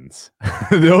Haskins.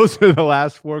 Those are the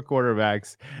last 4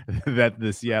 quarterbacks that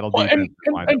the Seattle defense.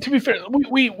 And to be fair,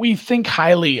 we think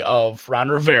highly of Ron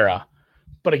Rivera,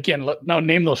 but again, now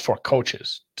name those 4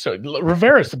 coaches. So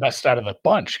Rivera is the best out of the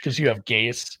bunch because you have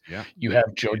Gase, you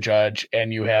have Joe Judge,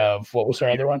 and you have, what was our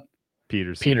other one?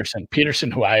 Peterson,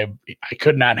 who I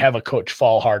could not have a coach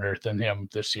fall harder than him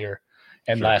this year.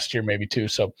 And last year maybe too.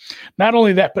 So not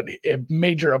only that, but a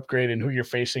major upgrade in who you're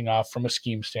facing off from a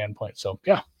scheme standpoint. So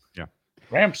yeah.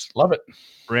 Rams, love it.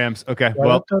 Rams. Okay.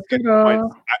 Well, I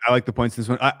like the points in this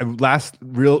one. Last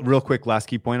real quick, last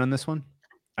key point on this one.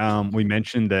 We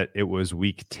mentioned that it was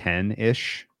week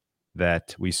 10-ish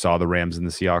that we saw the Rams and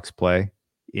the Seahawks play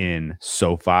in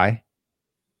SoFi,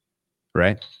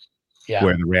 right? Yeah.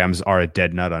 Where the Rams are a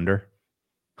dead nut under,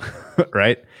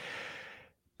 right?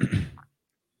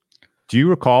 Do you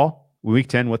recall week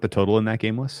 10 what the total in that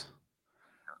game was?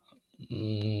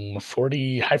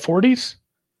 40, high 40s?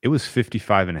 It was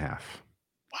 55.5.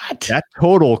 What? That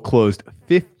total closed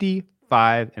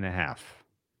 55.5.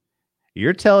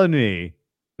 You're telling me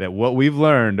that what we've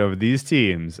learned over these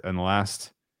teams in the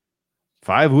last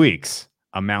 5 weeks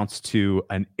amounts to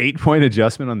an 8-point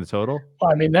adjustment on the total?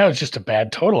 Well, I mean, that was just a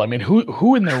bad total. I mean,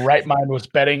 who in their right mind was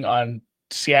betting on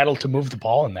Seattle to move the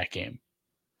ball in that game?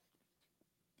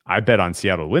 I bet on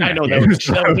Seattle to win. I know game. that was a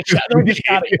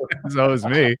shot at you. So was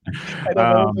me. I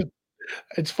know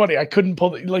it's funny. I couldn't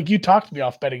pull like you talked me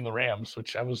off betting the Rams,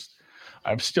 which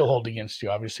I'm still holding against you,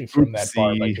 obviously, from that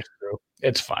bar. Like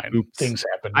it's fine. Oops. Things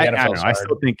happen. I don't know. I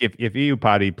still think if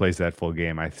Iupati plays that full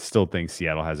game, I still think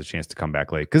Seattle has a chance to come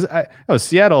back late. Because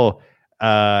Seattle,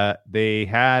 they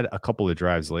had a couple of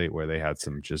drives late where they had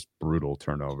some just brutal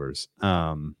turnovers.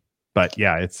 But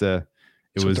yeah, it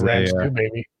was the Rams do,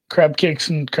 baby. Crab cakes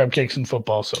and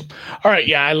football. So, all right,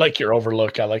 yeah, I like your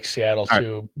overlook. I like Seattle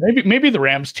too. Right. Maybe the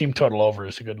Rams team total over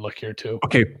is a good look here too.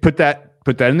 Okay, put that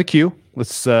in the queue.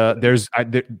 Let's there's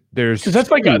because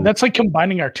that's like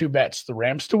combining our two bets: the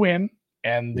Rams to win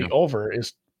and the over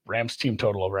is Rams team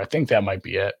total over. I think that might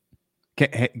be it.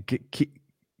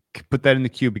 Put that in the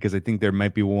queue because I think there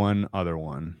might be one other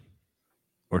one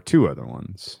or two other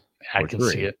ones. I can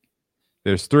see it.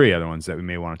 There's 3 other ones that we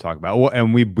may want to talk about. Well,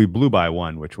 and we blew by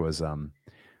one, which was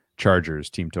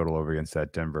Chargers team total over against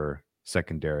that Denver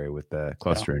secondary with the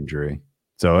cluster injury.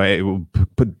 So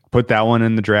put that one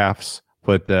in the drafts.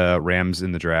 Put the Rams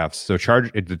in the drafts. So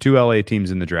the 2 LA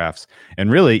teams in the drafts,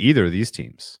 and really either of these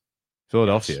teams,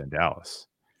 Philadelphia and Dallas.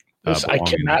 I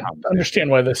cannot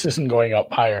understand why this isn't going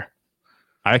up higher.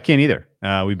 I can't either.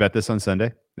 We bet this on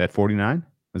Sunday at 49.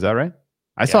 Is that right?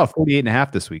 I saw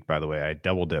 48.5 this week, by the way. I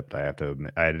double dipped. I have to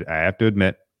admit, I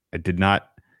did not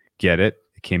get it.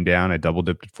 It came down. I double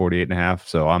dipped at 48.5.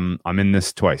 So I'm in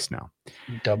this twice now.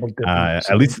 Double dipped.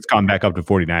 At least it's gone back up to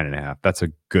 49.5. That's a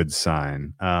good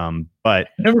sign. But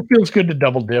it never feels good to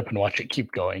double dip and watch it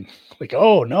keep going. Like,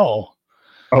 oh no.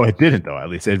 Oh, it didn't though. At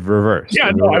least it reversed. Yeah,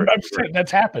 I'm saying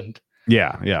that's happened.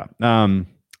 Yeah. You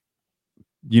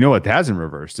know what hasn't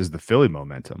reversed is the Philly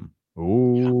momentum.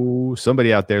 Oh,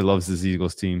 somebody out there loves this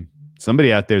Eagles team.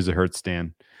 Somebody out there is a Hurts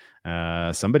stan.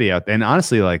 Somebody out there. And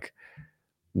honestly, like,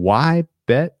 why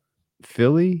bet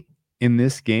Philly in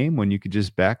this game when you could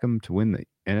just back them to win the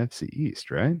NFC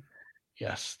East, right?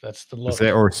 Yes, that's the look.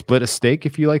 Or split a stake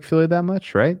if you like Philly that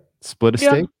much, right? Split a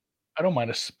stake. I don't mind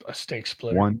a stake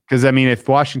split. One, because I mean, if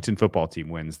Washington football team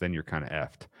wins, then you're kind of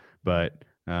effed. But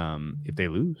if they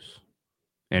lose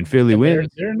and Philly wins,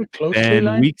 they're in the close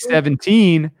and week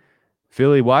 17.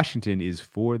 Philly, Washington is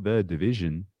for the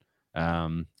division,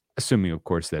 assuming, of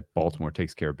course, that Baltimore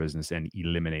takes care of business and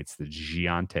eliminates the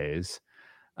Gigantes.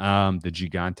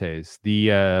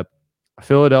 The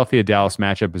Philadelphia-Dallas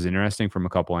matchup is interesting from a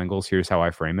couple angles. Here's how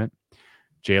I frame it.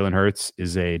 Jalen Hurts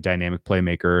is a dynamic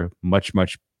playmaker, much,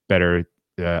 much better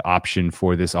option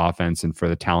for this offense and for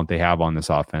the talent they have on this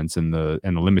offense and the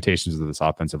limitations of this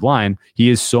offensive line.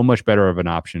 He is so much better of an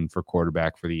option for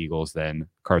quarterback for the Eagles than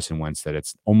Carson Wentz that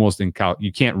it's almost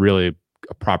you can't really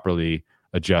properly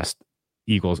adjust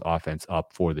Eagles offense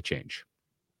up for the change.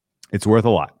 It's worth a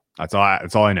lot. That's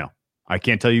all I know. I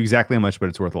can't tell you exactly how much, but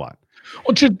it's worth a lot.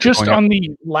 Well, just on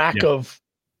the lack of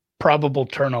probable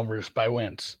turnovers by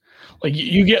Wentz. Like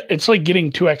you get, it's like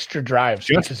getting 2 extra drives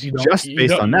because you don't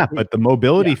based on that, but the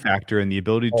mobility factor and the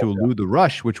ability to elude the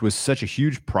rush, which was such a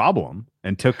huge problem,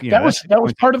 and took that was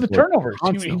part of the turnovers.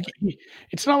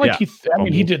 It's not like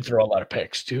he did throw a lot of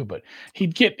picks too, but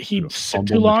he'd sit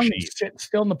too long, he'd sit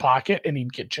still in the pocket, and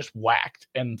he'd get just whacked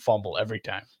and fumble every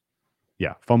time.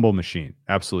 Yeah, fumble machine,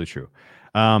 absolutely true.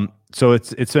 So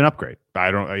it's an upgrade. I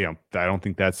don't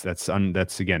think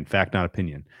that's again fact, not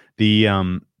opinion.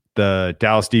 The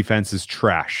Dallas defense is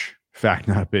trash. Fact,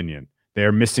 not opinion.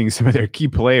 They're missing some of their key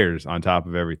players on top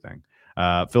of everything.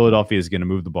 Philadelphia is going to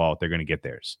move the ball. They're going to get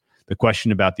theirs. The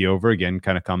question about the over, again,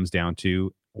 kind of comes down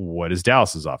to what is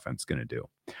Dallas's offense going to do?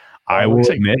 I will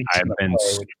admit I've been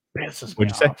 – what'd you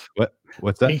say?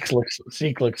 What's that?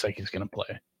 Zeke looks like he's going to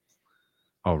play.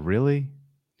 Oh, really?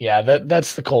 Yeah,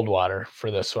 that's the cold water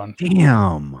for this one.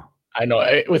 Damn. I know.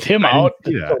 With him out,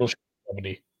 the total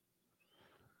 70.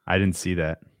 I didn't see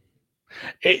that.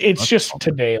 It's just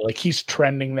today, like he's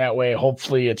trending that way.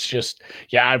 Hopefully it's just,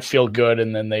 I feel good.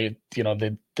 And then the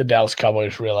Dallas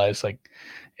Cowboys realize like,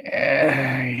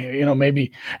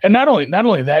 maybe. And not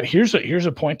only that, here's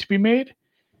a point to be made.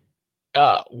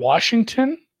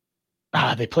 Washington,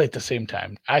 they play at the same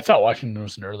time. I thought Washington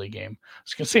was an early game. I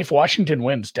was gonna say if Washington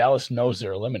wins, Dallas knows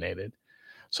they're eliminated.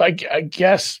 So I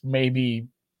guess maybe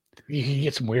you can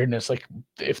get some weirdness, like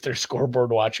if they're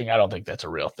scoreboard watching. I don't think that's a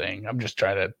real thing. I'm just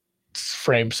trying to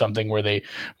frame something where they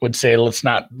would say, let's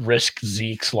not risk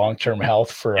Zeke's long-term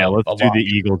health for let's do the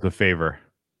Eagles a favor.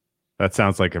 That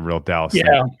sounds like a real Dallas thing.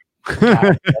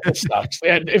 God, that sucks.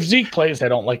 If Zeke plays, I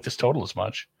don't like this total as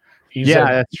much. He's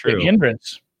that's true. Big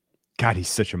hindrance. God, he's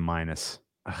such a minus.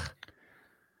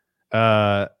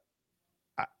 I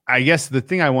guess the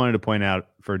thing I wanted to point out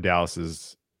for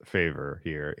Dallas's favor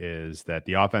here is that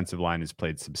the offensive line has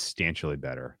played substantially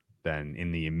better than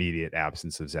in the immediate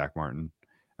absence of Zach Martin.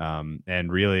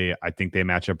 And really, I think they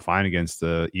match up fine against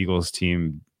the Eagles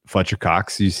team. Fletcher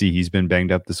Cox, you see, he's been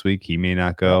banged up this week. He may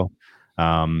not go.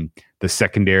 The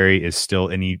secondary is still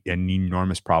an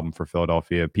enormous problem for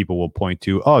Philadelphia. People will point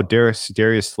to,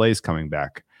 Darius Slay's coming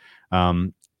back.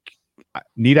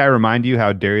 Need I remind you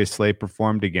how Darius Slay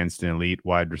performed against an elite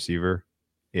wide receiver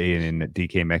in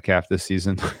DK Metcalf this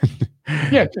season?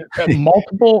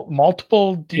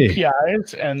 Multiple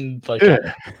DPIs and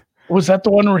was that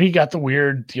the one where he got the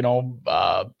weird,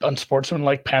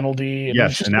 unsportsmanlike penalty? And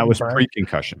and that was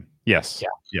pre-concussion. Yes.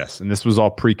 And this was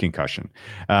all pre-concussion,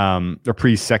 or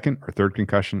pre-second or third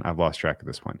concussion. I've lost track at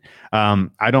this point.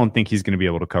 I don't think he's going to be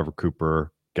able to cover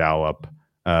Cooper, Gallup,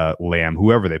 Lamb,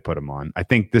 whoever they put him on. I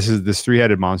think this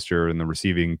three-headed monster in the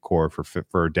receiving core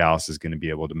for Dallas is going to be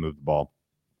able to move the ball.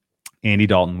 Andy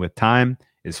Dalton with time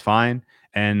is fine.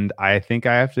 And I think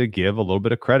I have to give a little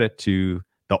bit of credit to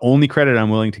the only credit I'm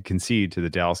willing to concede to the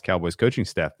Dallas Cowboys coaching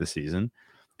staff this season.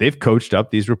 They've coached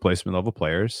up these replacement level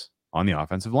players on the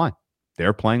offensive line.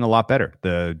 They're playing a lot better.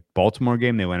 The Baltimore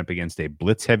game, they went up against a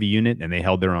blitz heavy unit and they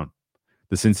held their own.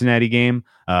 The Cincinnati game,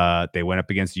 they went up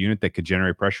against a unit that could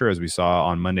generate pressure, as we saw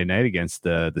on Monday night against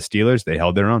the Steelers. They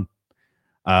held their own.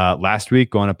 Last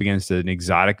week, going up against an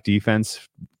exotic defense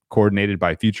coordinated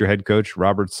by future head coach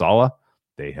Robert Saleh,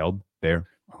 they held their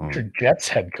own. Jets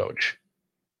head coach.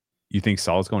 You think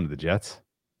Saleh's going to the Jets?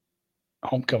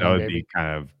 Homecoming.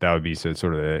 That would be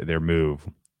sort of their move.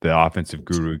 The offensive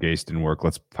guru Gase didn't work.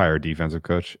 Let's hire a defensive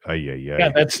coach. Yeah,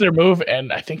 that's their move,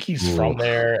 and I think he's from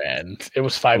there. And it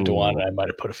was 5-1. And I might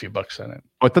have put a few bucks in it.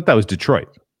 I thought that was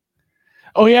Detroit.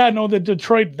 Oh yeah, no, the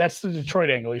Detroit. That's the Detroit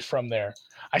angle. He's from there.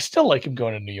 I still like him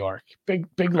going to New York. Big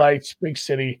lights, big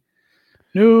city,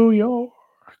 New York.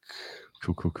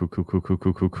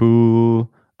 Cool.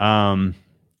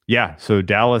 Yeah, so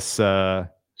Dallas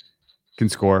can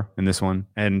score in this one.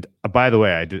 And by the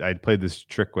way, I played this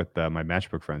trick with my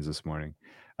matchbook friends this morning.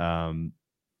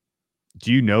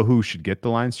 Do you know who should get the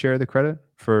lion's share of the credit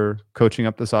for coaching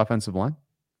up this offensive line?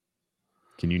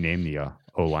 Can you name the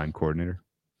O-line coordinator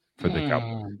for the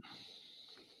Cowboys?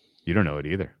 You don't know it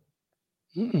either.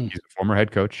 He's a former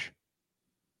head coach.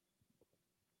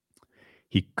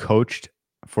 He coached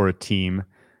for a team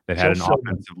that had an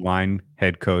offensive line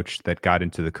head coach that got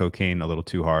into the cocaine a little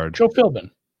too hard. Joe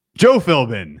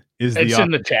Philbin is it's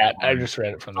in the chat. I just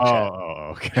read it from the chat.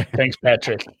 Oh, okay. Thanks,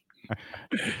 Patrick.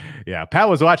 Yeah, Pat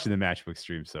was watching the matchbook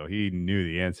stream, so he knew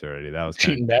the answer already. That was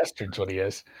cheating bastard's what he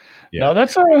is. Yeah. No,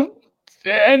 that's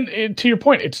and to your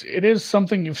point, it is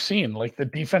something you've seen. Like the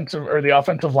defensive or the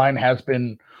offensive line has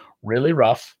been really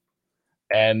rough,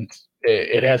 and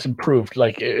it has improved.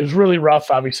 Like it was really rough,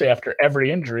 obviously, after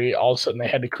every injury. All of a sudden, they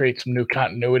had to create some new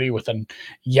continuity with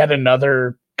yet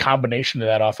another combination of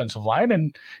that offensive line.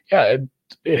 And yeah,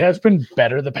 it has been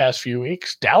better the past few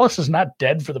weeks. Dallas is not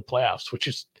dead for the playoffs, which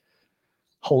is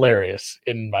hilarious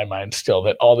in my mind still,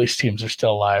 that all these teams are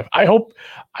still alive.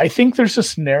 I think there's a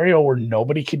scenario where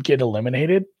nobody could get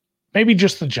eliminated. Maybe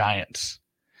just the Giants.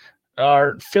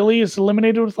 Or Philly is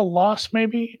eliminated with a loss,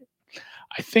 maybe.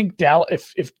 I think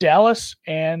if Dallas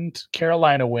and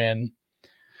Carolina win,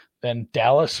 then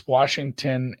Dallas,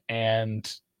 Washington,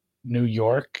 and New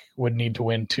York would need to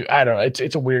win too. I don't know.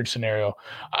 It's a weird scenario.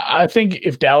 I think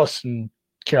if Dallas and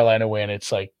Carolina win,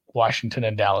 it's like Washington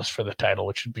and Dallas for the title,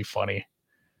 which would be funny.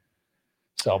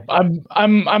 So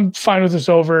I'm fine with this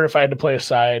over. If I had to play a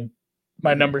side,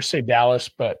 my numbers say Dallas,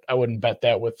 but I wouldn't bet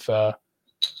that with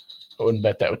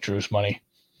Drew's money.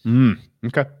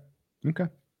 Okay.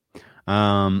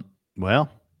 Well,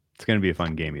 it's going to be a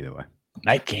fun game either way.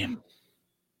 Night game.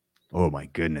 Oh my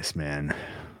goodness, man.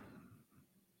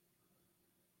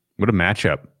 What a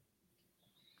matchup.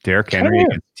 Derrick Henry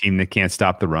against a team that can't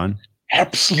stop the run.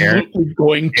 Absolutely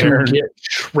going to get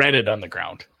shredded on the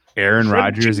ground. Aaron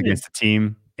Rodgers against a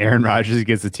team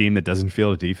that doesn't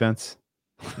feel a defense.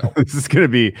 It's gonna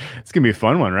be a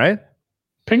fun one, right?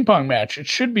 Ping pong match. It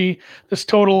should be. This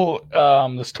total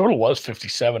was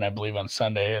 57, I believe, on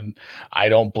Sunday, and I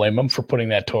don't blame them for putting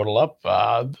that total up.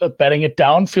 Betting it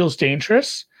down feels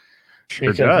dangerous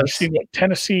because we've seen what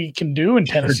Tennessee can do, and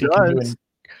Tennessee can do.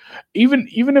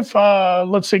 Even if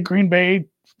let's say Green Bay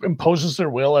imposes their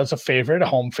will as a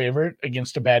home favorite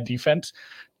against a bad defense,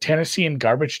 Tennessee in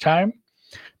garbage time,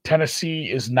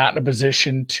 Tennessee is not in a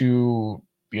position to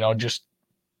just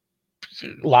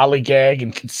lollygag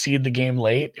and concede the game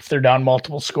late if they're down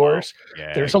multiple scores.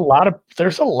 There's a lot.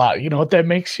 You know what that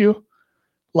makes you?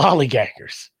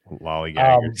 Lollygaggers.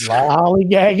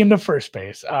 Lollygag into first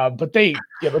base. But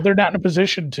they're not in a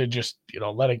position to just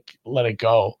let it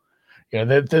go.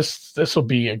 This will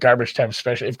be a garbage time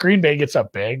special. If Green Bay gets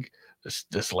up big,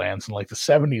 this lands in like the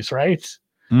 70s, right?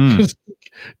 Because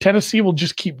Tennessee will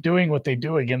just keep doing what they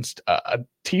do against a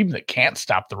team that can't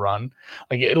stop the run.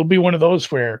 Like it'll be one of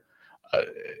those where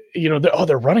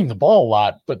they're running the ball a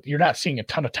lot, but you're not seeing a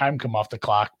ton of time come off the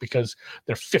clock because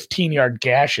they're 15-yard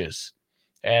gashes,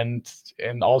 and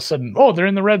all of a sudden, they're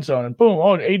in the red zone, and boom,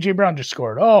 AJ Brown just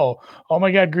scored. Oh my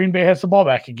God, Green Bay has the ball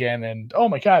back again, and oh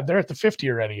my God, they're at the 50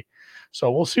 already. So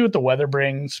we'll see what the weather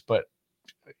brings, but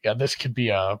yeah, this could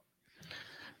be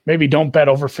maybe don't bet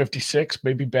over 56,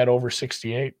 maybe bet over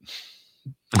 68.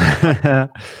 I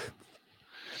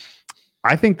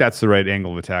think that's the right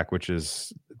angle of attack, which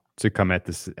is to come at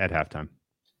this at halftime.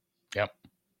 Yep.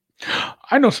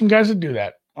 I know some guys that do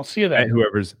that. I'll see you then.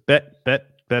 Whoever's bet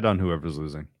on whoever's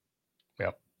losing.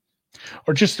 Yep.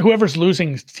 Or just whoever's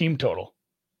losing team total.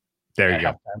 There you go.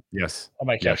 Halftime. Yes. I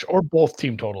might cash. Or both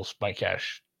team totals might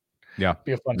cash. Yeah.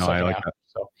 Be a fun I like half. that.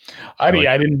 So I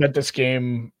didn't bet this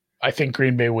game. I think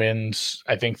Green Bay wins.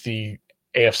 I think the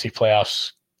AFC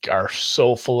playoffs are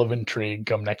so full of intrigue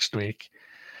come next week.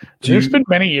 There's been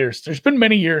many years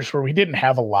where we didn't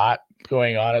have a lot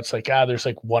going on. It's like, there's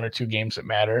like one or two games that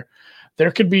matter.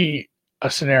 There could be a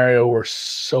scenario where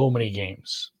so many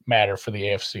games matter for the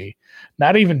AFC,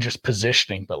 not even just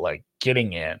positioning, but like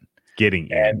getting in.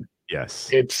 Yes.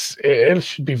 It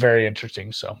should be very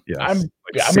interesting. So yes. I'm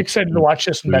excited to watch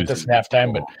this and bet this at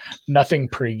halftime, but nothing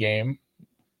pregame.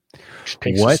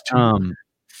 What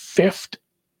fifth?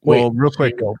 Well, real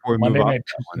quick before we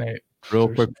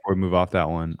move off that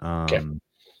one, Okay.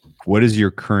 What is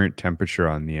your current temperature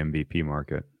on the MVP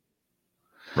market?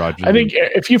 Rodgers. I think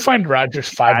if you find Rodgers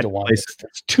 5-1, it's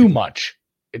too much.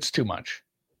 It's too much.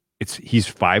 He's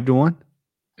 5-1.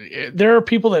 There are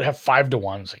people that have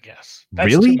 5-1s, I guess.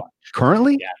 That's really? Too much.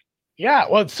 Currently? Yeah.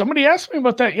 Well, somebody asked me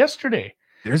about that yesterday.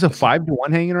 There's a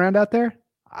 5-1 hanging around out there.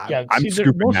 Yeah, I'm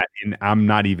scooping that in. I'm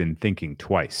not even thinking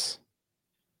twice.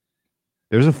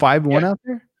 There's a 5-1 out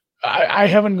there. I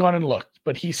haven't gone and looked,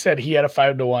 but he said he had a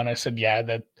 5-1. I said, yeah,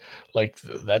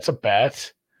 that's a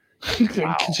bet.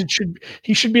 Wow.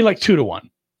 He should be like 2-1.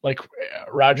 Like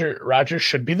Roger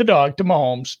should be the dog to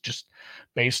Mahomes, just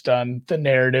based on the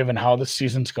narrative and how the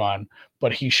season's gone.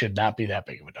 But he should not be that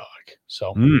big of a dog.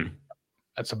 So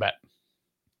that's a bet.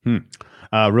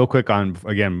 Real quick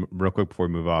before we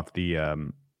move off,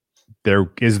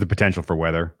 there is the potential for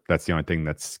weather. That's the only thing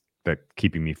that's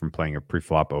keeping me from playing a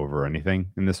pre-flop over anything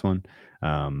in this one.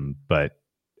 But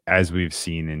as we've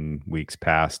seen in weeks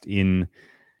past in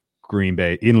Green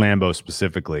Bay, in Lambeau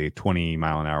specifically,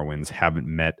 20-mile-an-hour winds haven't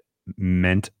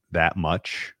meant that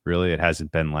much. Really, it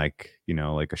hasn't been like a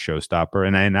showstopper.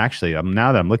 And actually,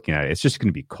 now that I'm looking at it, it's just going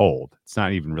to be cold. It's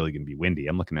not even really going to be windy.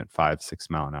 I'm looking at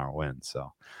 5-6 mile-an-hour winds.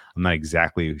 So I'm not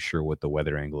exactly sure what the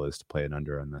weather angle is to play it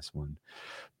under on this one.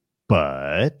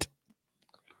 But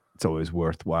it's always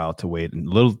worthwhile to wait a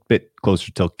little bit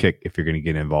closer till kick if you're going to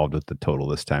get involved with the total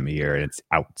this time of year, and it's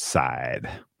outside.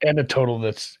 And a total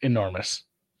that's enormous.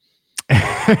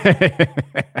 Yes.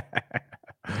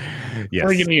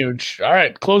 Friggin' huge. All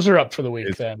right, close her up for the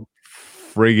week then.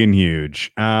 Friggin'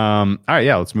 huge. All right,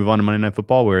 yeah, let's move on to Monday Night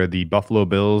Football, where the Buffalo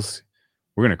Bills,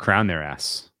 we're going to crown their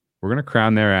ass.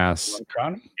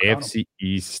 AFC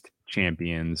East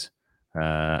champions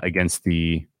against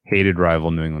the hated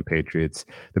rival New England Patriots.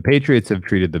 The Patriots have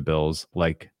treated the Bills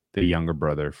like the younger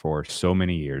brother for so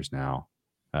many years now.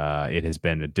 It has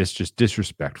been just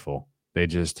disrespectful. They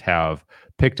just have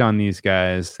picked on these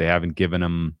guys. They haven't given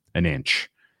them an inch.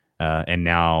 And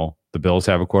now the Bills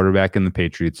have a quarterback and the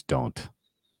Patriots don't.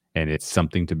 And it's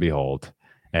something to behold.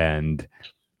 And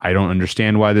I don't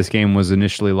understand why this game was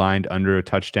initially lined under a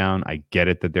touchdown. I get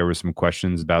it that there were some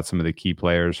questions about some of the key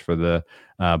players for the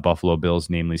Buffalo Bills,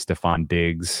 namely Stephon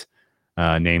Diggs,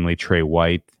 namely Trey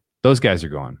White. Those guys are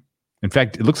gone. In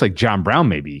fact, it looks like John Brown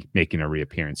may be making a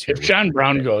reappearance here. If John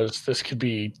Brown goes, this could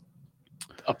be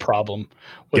a problem.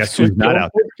 Guess who's not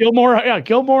out there? Gilmore. Yeah,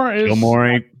 Gilmore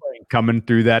ain't coming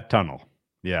through that tunnel.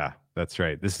 Yeah, that's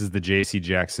right. This is the J.C.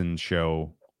 Jackson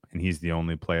show, and he's the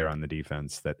only player on the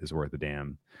defense that is worth a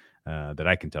damn that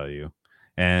I can tell you.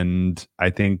 And I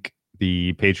think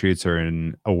the Patriots are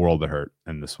in a world of hurt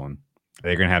in this one.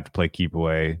 They're going to have to play keep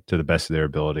away to the best of their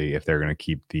ability if they're going to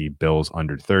keep the Bills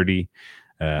under 30.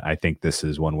 I think this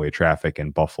is one-way traffic,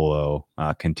 and Buffalo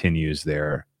continues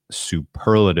their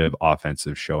superlative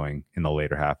offensive showing in the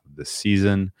later half of the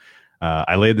season.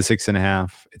 I laid the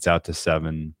 6.5. It's out to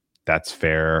 7. That's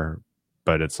fair,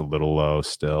 but it's a little low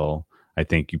still. I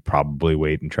think you probably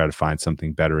wait and try to find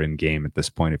something better in game at this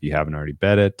point if you haven't already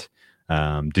bet it.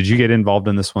 Did you get involved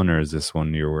in this one, or is this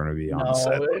one you're going to be on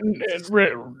set?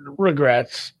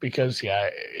 Regrets, because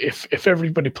if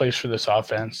everybody plays for this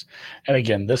offense, and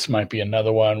again, this might be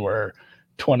another one where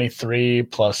 23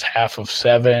 plus half of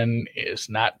 7 is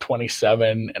not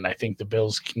 27, and I think the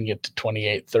Bills can get to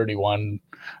 28-31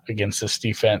 against this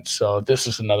defense. So this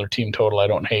is another team total I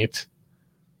don't hate.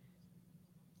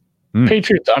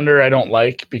 Patriots under I don't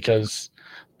like, because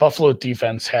Buffalo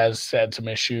defense has had some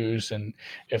issues, and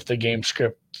if the game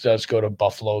script does go to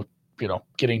Buffalo,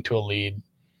 getting to a lead,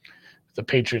 the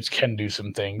Patriots can do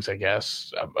some things, I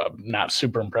guess. I'm not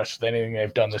super impressed with anything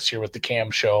they've done this year with the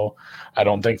Cam show. I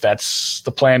don't think that's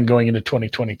the plan going into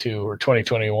 2022 or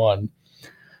 2021.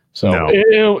 So no.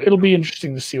 It'll be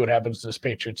interesting to see what happens to this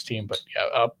Patriots team.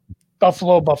 But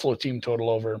Buffalo team total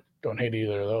over. Don't hate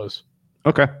either of those.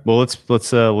 Okay, well let's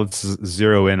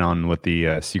zero in on what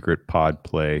the secret pod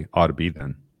play ought to be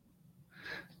then.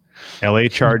 LA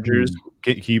Chargers.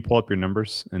 Can you pull up your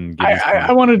numbers and?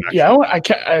 I want to. Yeah,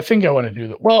 I think I want to do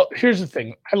that. Well, here's the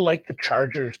thing. I like the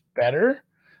Chargers better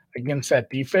against that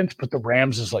defense, but the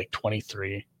Rams is like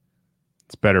 23.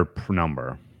 It's better per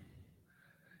number.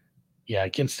 Yeah,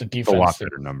 against the defense, a lot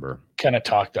better number. Kind of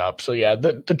talked up. So yeah,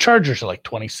 the Chargers are like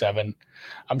 27.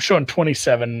 I'm showing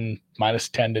 27 minus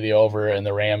 10 to the over, and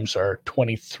the Rams are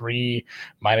 23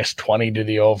 minus 20 to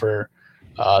the over.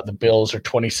 The Bills are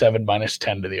 27 minus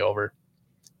 10 to the over.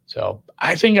 So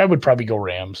I think I would probably go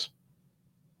Rams.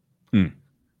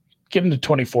 Getting to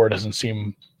 24 doesn't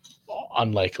seem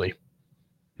unlikely.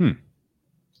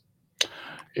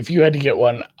 If you had to get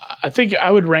one, I think I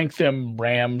would rank them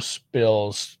Rams,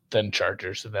 Bills, then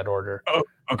Chargers in that order. Oh,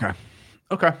 okay.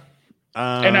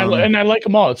 And I like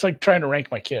them all. It's like trying to rank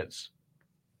my kids.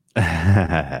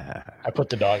 I put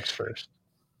the dogs first.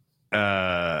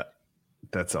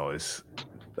 That's always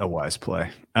a wise play.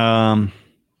 All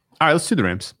right, let's do the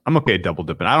Rams. I'm okay double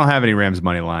dipping. I don't have any Rams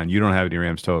money line. You don't have any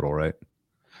Rams total, right?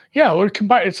 Yeah, we're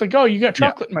combined. It's like, oh, you got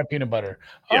chocolate in my peanut butter.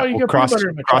 Oh, you got peanut butter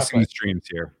in my crossing chocolate. The streams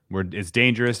here. It's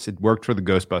dangerous. It worked for the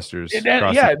Ghostbusters. At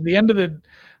the end of the,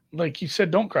 like you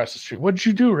said, don't cross the street. What did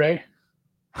you do, Ray?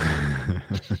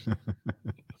 It's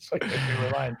like my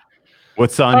favorite line.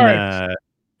 What's on? Right.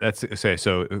 That's okay.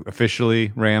 So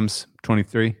officially, Rams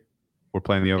 23. We're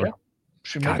playing the over. Yeah.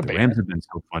 The Rams have been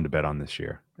so fun to bet on this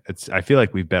year. I feel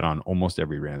like we've bet on almost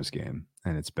every Rams game,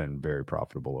 and it's been very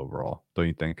profitable overall. Don't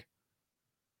you think?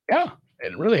 Yeah,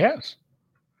 it really has.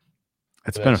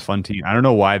 It's been a fun team. I don't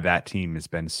know why that team has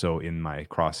been so in my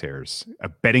crosshairs.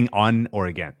 Betting on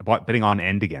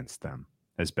and against them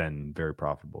has been very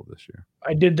profitable this year.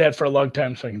 I did that for a long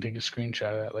time, so I can take a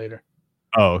screenshot of that later.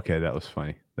 Oh, okay. That was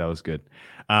funny. That was good.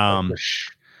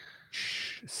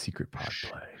 Secret pod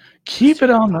play. Keep it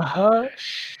on the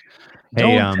hush. Hey,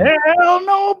 don't tell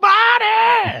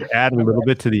nobody. Add a little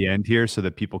bit to the end here so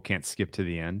that people can't skip to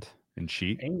the end and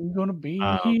cheat. Ain't gonna be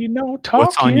no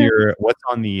talking. What's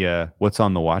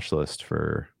on the watch list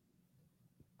for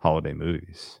holiday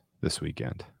movies this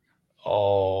weekend?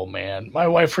 Oh man, my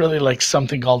wife really likes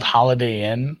something called Holiday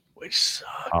Inn, which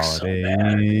sucks. Holiday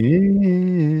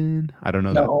Inn. I don't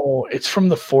know. No, it's from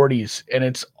the 40s and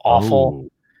it's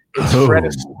awful. It's Fred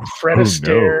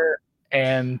Astaire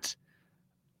and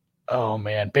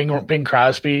Bing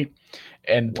Crosby,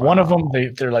 and one of them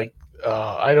they're like.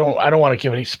 I don't want to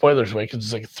give any spoilers away because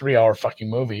it's like a 3-hour fucking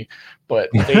movie, but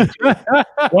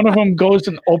one of them goes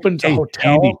and opens a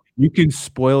hotel. Andy, you can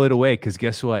spoil it away because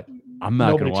guess what? I'm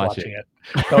not going to watch it.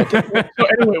 So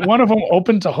anyway, one of them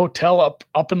opens a hotel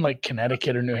up in like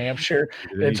Connecticut or New Hampshire.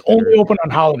 It's only open on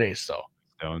holidays though.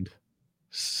 Stoned.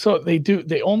 So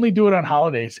they only do it on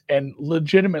holidays, and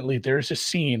legitimately there's a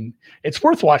scene. It's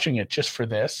worth watching it just for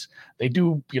this. They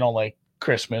do, like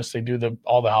Christmas, they do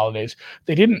all the holidays.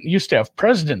 They didn't used to have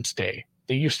President's Day.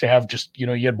 They used to have just, you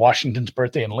had Washington's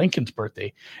birthday and Lincoln's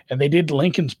birthday, and they did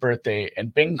Lincoln's birthday,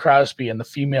 and Bing Crosby and the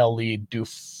female lead do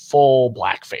full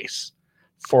blackface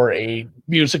for a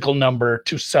musical number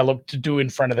to do in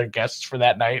front of their guests for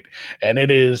that night. And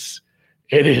it's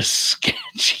It is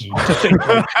sketchy to think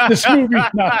like, this movie's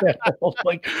not that old.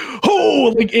 Like,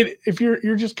 oh, like if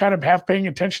you're just kind of half paying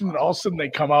attention, and all of a sudden they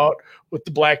come out with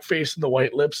the black face and the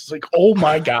white lips. It's like, oh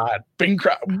my God, Bing,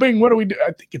 what do we do?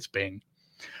 I think it's Bing.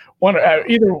 One,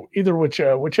 either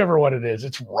whichever one it is,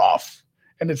 it's rough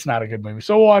and it's not a good movie.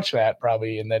 So we'll watch that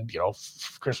probably, and then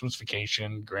Christmas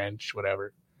Vacation, Grinch,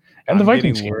 whatever, and the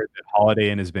Vikings game. Word that Holiday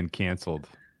Inn has been canceled.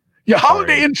 Yeah,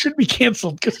 Holiday Inn should be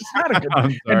canceled because it's not a good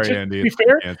movie. I'm sorry, Andy. To be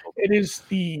fair, it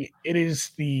is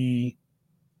the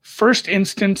first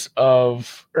instance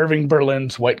of Irving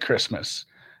Berlin's White Christmas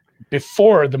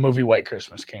before the movie White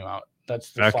Christmas came out.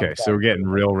 That's the okay. So we're getting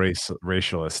real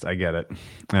racialist. I get it.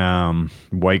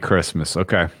 White Christmas.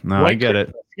 Okay, no, I get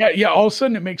it. Yeah. All of a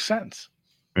sudden, it makes sense.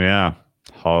 Yeah,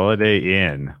 Holiday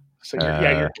Inn. So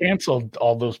you're canceled.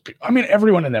 All those people. I mean,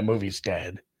 everyone in that movie's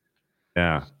dead.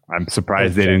 Yeah, I'm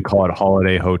surprised they didn't call it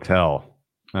Holiday Hotel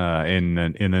in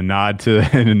a nod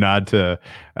to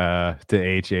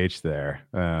HH there.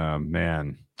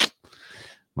 Man,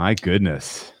 my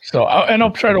goodness. So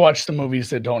I'll try to watch the movies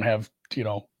that don't have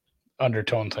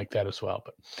undertones like that as well.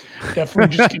 But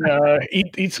definitely just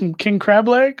eat some king crab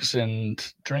legs and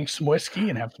drink some whiskey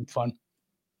and have some fun.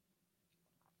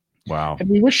 Wow. And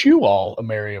we wish you all a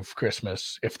Merry of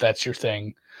Christmas if that's your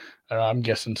thing. I'm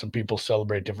guessing some people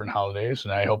celebrate different holidays,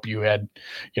 and I hope you had,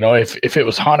 if it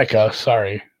was Hanukkah,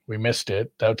 sorry, we missed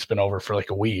it. That's been over for like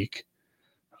a week.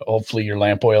 Hopefully your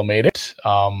lamp oil made it.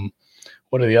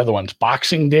 What are the other ones?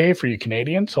 Boxing Day for you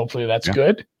Canadians. Hopefully that's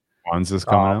good. Kwanzaa's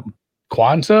coming up.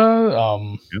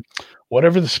 Kwanzaa,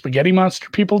 whatever the spaghetti monster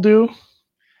people do.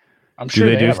 I'm sure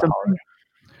they do have something.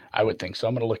 I would think so.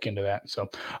 I'm going to look into that. So,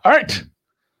 all right.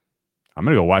 I'm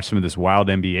gonna go watch some of this wild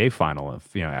NBA final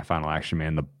action,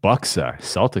 man. The Bucks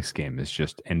Celtics game is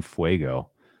just en fuego.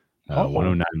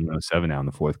 109-107 now in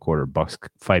the fourth quarter. Bucks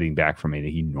fighting back from an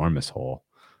enormous hole.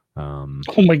 Oh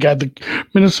my God,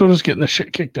 Minnesota's getting the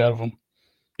shit kicked out of them.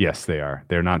 Yes, they are.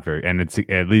 They're not very, and it's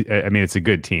at least. I mean, it's a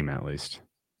good team at least.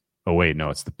 Oh wait, no,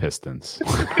 it's the Pistons.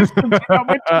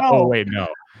 Oh wait, no.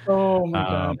 Oh my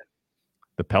God.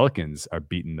 The Pelicans are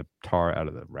beating the tar out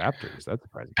of the Raptors. That's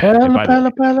surprising.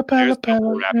 Raptors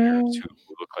who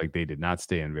look like they did not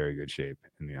stay in very good shape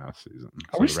in the offseason.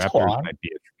 So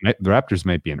the Raptors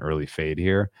might be an early fade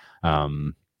here.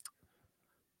 Atlanta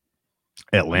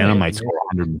might score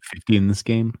 150 in this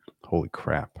game. Holy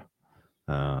crap.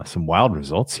 Some wild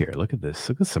results here. Look at this.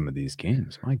 Look at some of these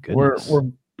games. My goodness. We're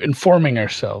informing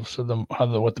ourselves of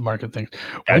what the market thinks.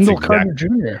 Wendell Carter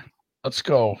Jr. Let's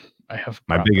go.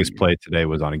 My biggest play today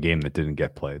was on a game that didn't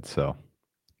get played, so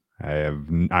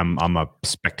I'm a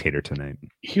spectator tonight.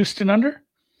 Houston under?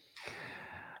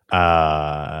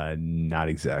 Not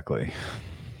exactly,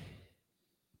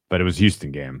 but it was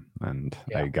Houston game, and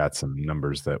I got some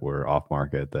numbers that were off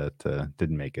market that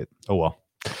didn't make it. Oh well.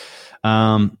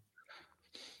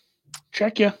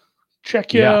 Check ya.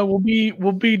 Yeah. We'll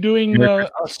be doing a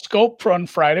scope on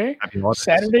Friday.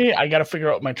 Saturday, I got to figure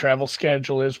out what my travel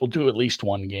schedule is. We'll do at least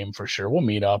one game for sure. We'll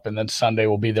meet up, and then Sunday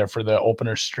we'll be there for the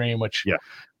opener stream, which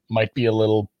might be a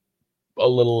little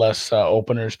less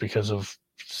openers because of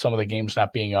some of the games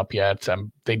not being up yet.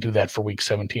 They do that for week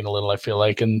 17 a little, I feel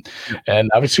like, and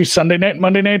obviously Sunday night,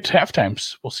 Monday night half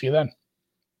times. We'll see you then.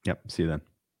 Yep, see you then.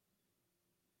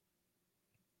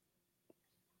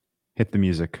 Hit the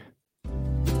music.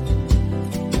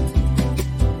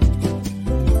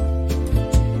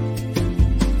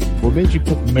 What made you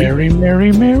put Merry,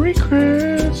 Merry, Merry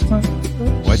Christmas?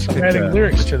 What's adding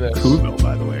lyrics to this? Coolville,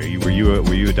 by the way. Were you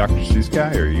a Dr. Seuss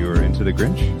guy, or you were into the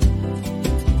Grinch?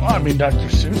 Well, I mean, Dr.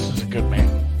 Seuss is a good man,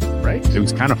 right? It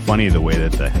was kind of funny the way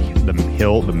that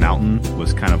the mountain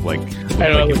was kind of like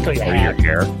it looked like your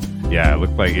hair. Yeah, it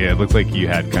looked like you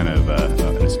had kind of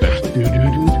an especially dude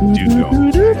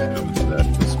going.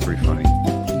 It was pretty funny.